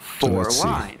 4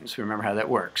 lines. Remember how that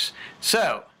works.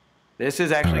 So this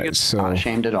is actually good. Not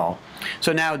ashamed at all.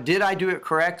 So now, did I do it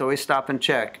correct? Always stop and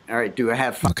check. All right, do I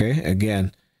have 5? Okay,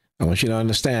 again, I want you to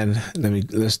understand.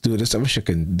 Let's do this. I wish I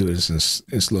could do this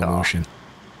in slow motion.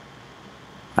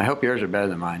 I hope yours are better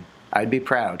than mine. I'd be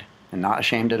proud and not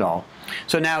ashamed at all.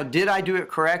 So now, did I do it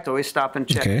correct? Always stop and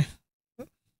check. Okay.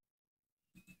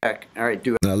 All right,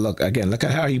 do it. Now look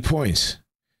at how he points.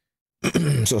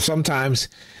 So sometimes,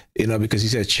 because he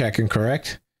said check and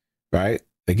correct, right?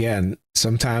 Again,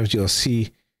 sometimes you'll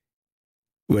see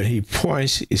when he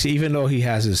points, it's even though he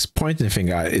has his pointing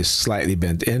finger out, is slightly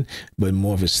bent in, but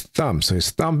more of his thumb. So his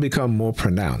thumb become more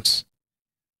pronounced.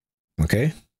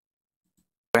 Okay.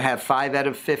 I have 5 out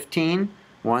of 15.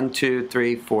 1, 2,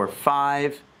 3, 4,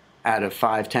 5 out of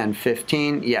 5, 10,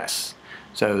 15. Yes.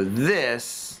 So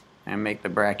this, and make the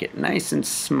bracket nice and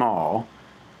small.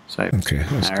 So okay.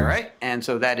 All right. And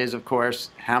so that is, of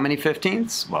course, how many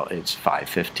 15ths? Well, it's 5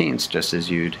 15ths, just as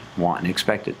you'd want and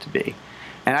expect it to be.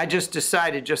 And I just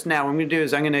decided just now, what I'm going to do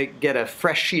is I'm going to get a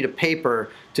fresh sheet of paper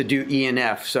to do E and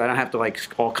F, so I don't have to like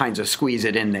all kinds of squeeze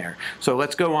it in there. So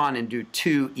let's go on and do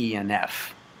 2 E and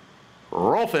F.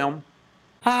 Roll film.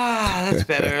 Ah, that's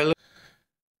better.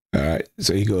 All right.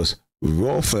 So he goes,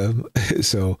 roll film.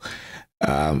 So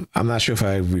I'm not sure if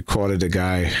I recorded the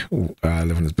guy who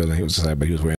lived in this building. He was inside, but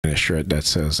he was wearing a shirt that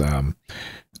says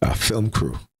film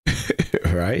crew.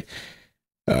 Right?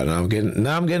 Now I'm getting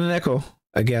an echo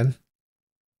again.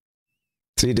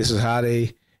 See, this is how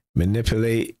they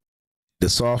manipulate the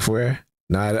software.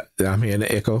 Now I'm hearing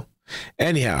the echo.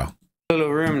 Anyhow. Little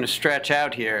room to stretch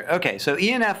out here. Okay, so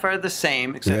E and F are the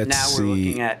same, except now we're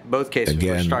looking at both cases.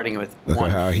 Again, we're starting with look at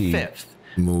how he 1/5.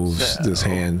 moves this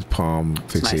hand palm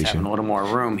It's nice fixation. having a little more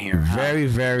room here. Very,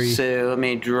 very. So let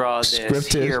me draw this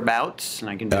scripted, hereabouts, and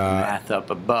I can do the math up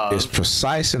above. It's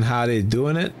precise in how they're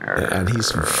doing it, and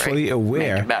he's fully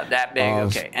aware Make about that big.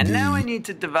 of Okay, and now I need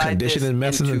to divide conditioning this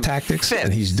methods into and tactics, fifths,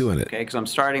 and he's doing it. Okay, because I'm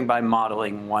starting by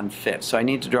modeling 1/5. So I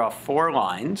need to draw 4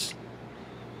 lines,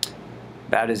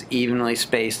 about as evenly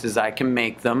spaced as I can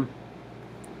make them.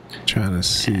 Trying to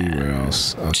see where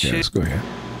else. Okay, let's go ahead.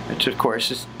 Which of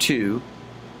course is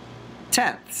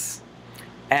 2/10.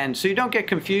 And so you don't get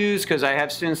confused, because I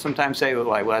have students sometimes say, well,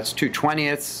 like, well, that's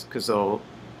 2/20, because they'll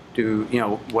do, you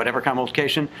know, whatever kind of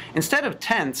multiplication. Instead of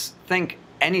tenths, think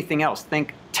anything else.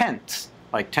 Think tenths,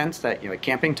 like tents that, you know, like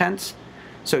camping tents.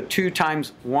 So 2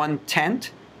 times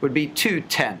 1/10 would be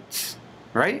 2/10,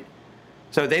 right?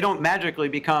 So they don't magically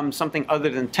become something other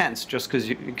than tenths just because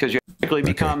you magically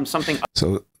become something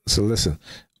So listen.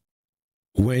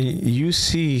 When you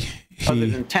see other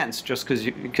than tenths just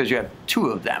because you have 2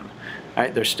 of them,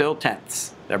 right? They're still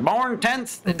tenths. They're born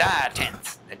tenths. They die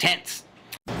tenths. They're tenths,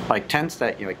 like tents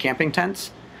that, you know, like camping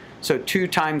tents. So 2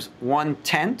 times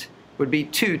 1/10 would be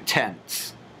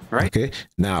 2/10, right? Okay.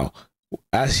 Now,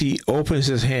 as he opens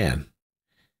his hand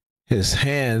is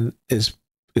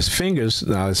his fingers,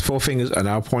 now his 4 fingers are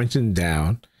now pointing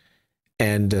down,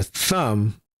 and the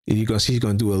thumb, you're going to see he's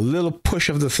going to do a little push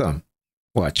of the thumb.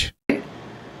 Watch.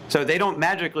 So they don't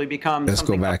magically become Let's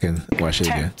go back and watch it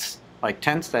again. Like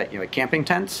tents that, you know, like camping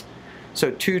tents.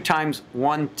 So 2 times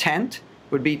 1/10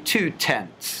 would be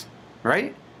 2/10,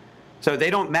 right? So they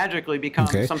don't magically become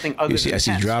something other than as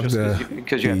he tenths drops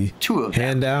because you have 2 of them.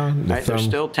 hand down, the right? They're thumb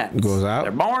still tenths. goes out.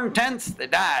 They're born tenths. They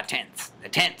die tenths. They're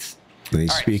tenths. And he's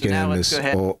All right, speaking so now in let's this,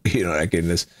 go ahead. you know, like in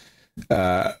this,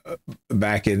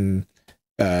 back in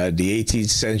the 18th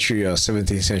century or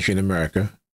 17th century in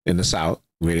America, in the South,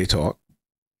 where they talk.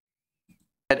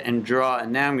 And draw,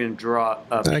 and now I'm going to draw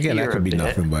up And again, here that could be a bit.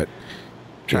 nothing but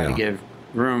Try to give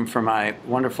room for my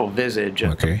wonderful visage.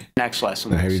 Okay. Next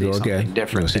lesson, Now we'll here we see go something again.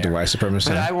 different We'll see the there. white supremacist.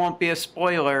 But I won't be a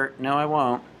spoiler. No, I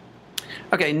won't.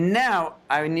 Okay, now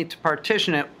I need to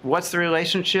partition it. What's the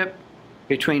relationship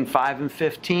between 5 and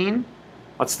 15?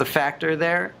 What's the factor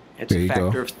there? It's There a you factor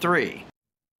go. of 3.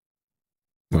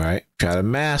 All right, try to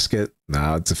mask it.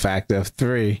 Now it's a factor of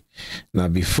 3. Now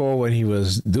before, when he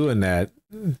was doing that,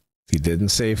 he didn't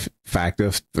say factor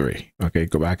of 3. Okay,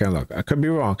 go back and look. I could be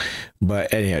wrong,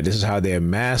 but anyhow, this is how they're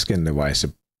masking the white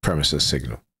supremacist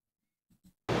signal.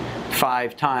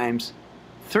 5 times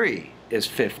 3 is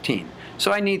 15.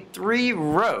 So I need 3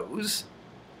 rows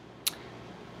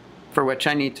for which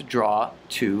I need to draw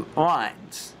 2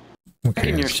 lines. Okay,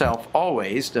 Asking that's yourself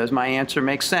always, does my answer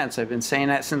make sense? I've been saying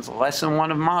that since lesson 1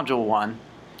 of module 1.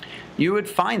 You would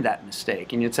find that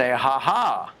mistake and you'd say, ha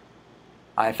ha,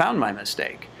 I found my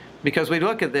mistake. Because we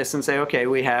look at this and say, okay,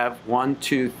 we have 1,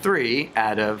 2, 3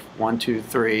 out of 1, 2,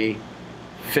 3,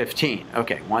 15.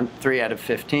 Okay, 3 out of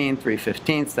 15,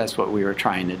 3/15, that's what we were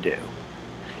trying to do.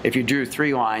 If you drew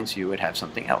 3 lines, you would have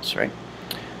something else, right?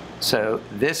 So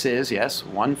this is, yes,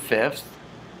 1/5,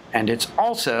 and it's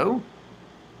also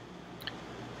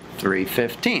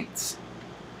 3/15.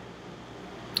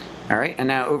 All right, and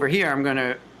now over here, I'm going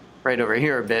to write over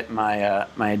here a bit my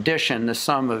addition, the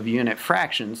sum of unit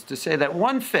fractions, to say that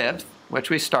 1/5,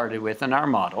 which we started with in our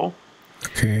model,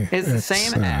 is the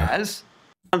same as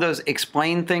one of those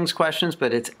explain things questions,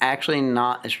 but it's actually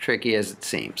not as tricky as it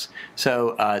seems.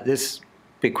 So this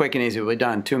be quick and easy. We're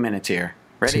done. 2 minutes here.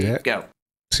 Ready? Go.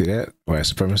 See that? White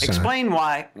supremacist. Explain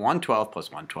why 1/12 plus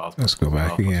 1/12. Let's go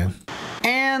back again.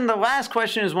 And the last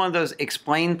question is one of those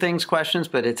explain things questions,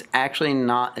 but it's actually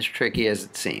not as tricky as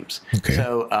it seems. Okay.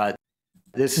 So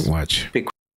this Watch. be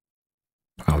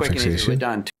Palm quick and easy. We're fixation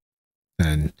done.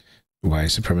 and white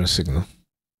supremacist signal.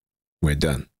 We're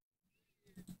done.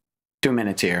 2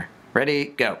 minutes here. Ready?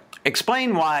 Go.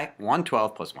 Explain why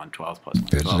 1/12 plus 1/12 plus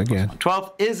 1/12 plus again.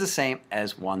 1/12 is the same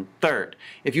as 1/3.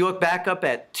 If you look back up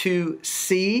at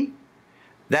 2C,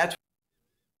 that's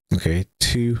Okay,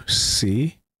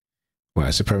 2C.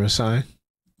 White supremacist sign.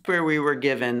 where we were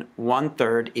given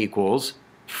 1/3 equals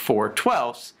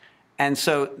 4/12. And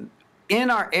so in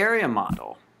our area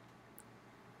model,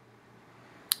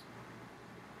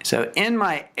 so in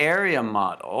my area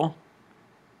model,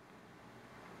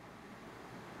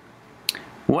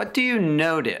 what do you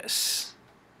notice?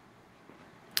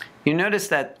 You notice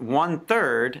that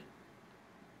 1/3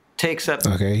 takes up.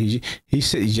 Okay, he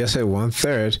just said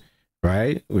 1/3,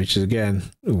 right? Which is again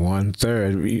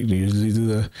 1/3. We usually do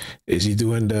the. Is he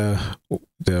doing the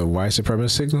white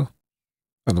supremacist signal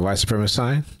or the white supremacist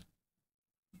sign?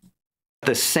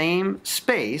 The same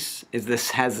space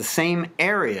has the same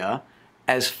area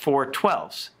as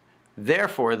 4/12.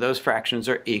 Therefore, those fractions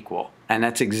are equal. And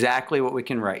that's exactly what we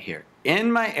can write here.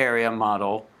 In my area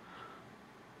model,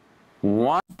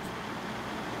 1.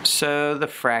 So the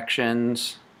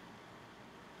fractions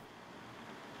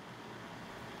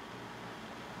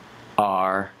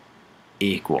are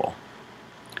equal.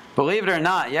 Believe it or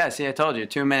not, yeah, see, I told you,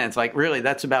 2 minutes. Like, really,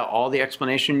 that's about all the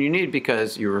explanation you need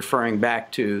because you're referring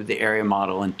back to the area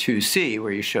model in 2C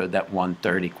where you showed that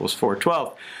 1/3 equals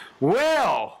 4/12.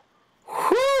 Well,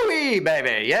 whoo-wee,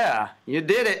 baby, yeah, you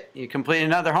did it. You completed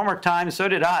another homework time, so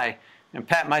did I. And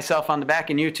pat myself on the back,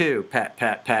 and you too. Pat,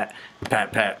 pat, pat,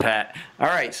 pat, pat, pat. All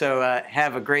right, so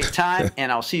have a great time, and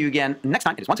I'll see you again next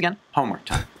time. It is once again homework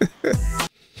time.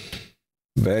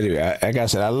 But anyway, like I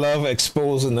said, I love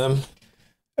exposing them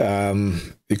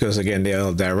because, again,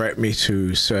 they'll direct me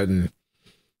to certain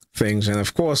things. And,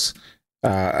 of course,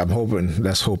 I'm hoping,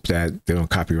 let's hope that they don't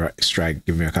copyright strike,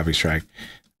 give me a copy strike.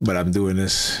 But I'm doing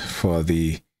this for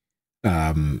the,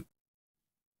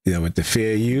 with the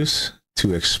fair use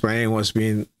to explain what's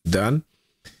being done.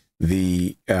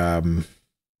 The, I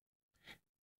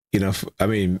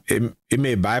mean, it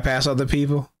may bypass other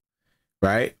people,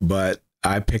 right? But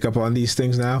I pick up on these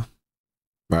things now,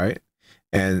 right?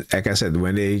 And like I said,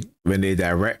 when they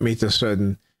direct me to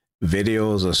certain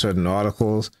videos or certain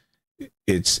articles,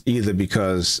 it's either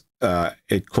because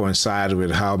it coincides with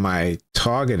how my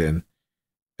targeting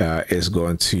is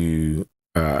going to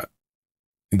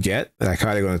get, like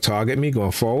how they're going to target me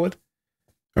going forward,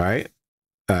 right?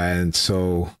 And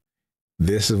so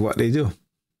this is what they do.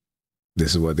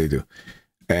 This is what they do.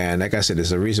 And like I said,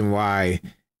 there's a reason why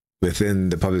within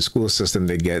the public school system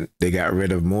they got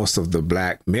rid of most of the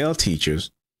black male teachers,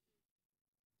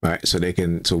 right? So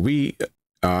we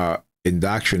are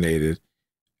indoctrinated,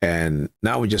 and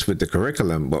not just with the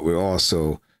curriculum, but we're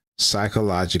also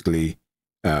psychologically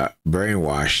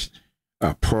brainwashed,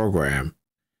 programmed.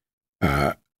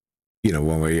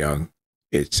 When we're young,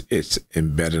 it's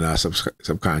embedded in our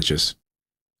subconscious,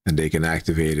 and they can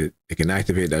activate it. They can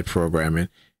activate that programming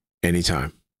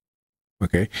anytime.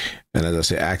 Okay, and as I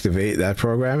say, activate that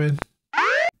programming.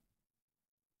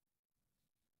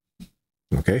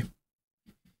 Okay.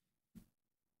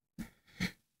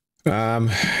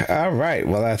 All right.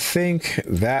 Well, I think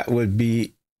that would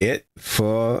be it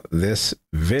for this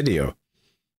video.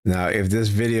 Now, if this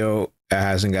video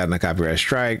hasn't gotten a copyright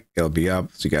strike, it'll be up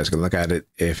so you guys can look at it.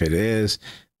 If it is,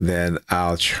 then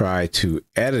I'll try to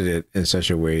edit it in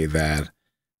such a way that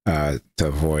to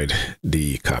avoid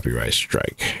the copyright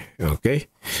strike. Okay.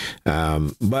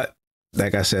 But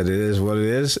like I said, it is what it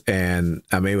is, and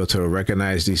I'm able to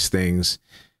recognize these things,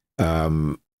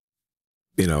 pretty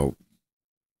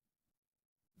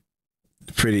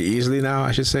easily now,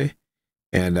 I should say.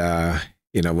 And,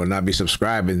 will not be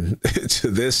subscribing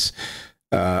to this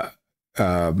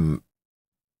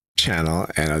channel,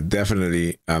 and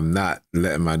I'm not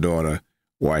letting my daughter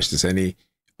watch any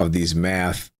of these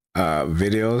math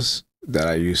videos that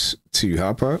I used to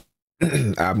help her.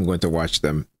 I'm going to watch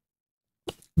them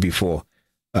before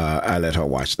I let her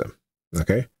watch them.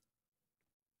 Okay.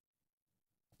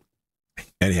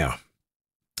 Anyhow,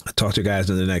 I'll talk to you guys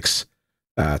in the next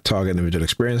Target Individual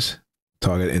Experience,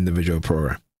 Target Individual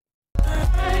Program.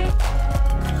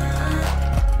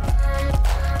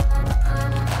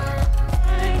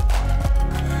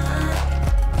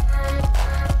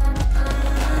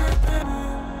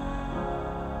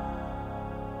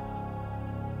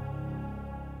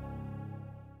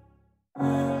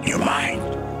 Your mind,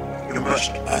 you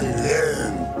must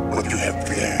unlearn what you have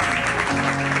learned.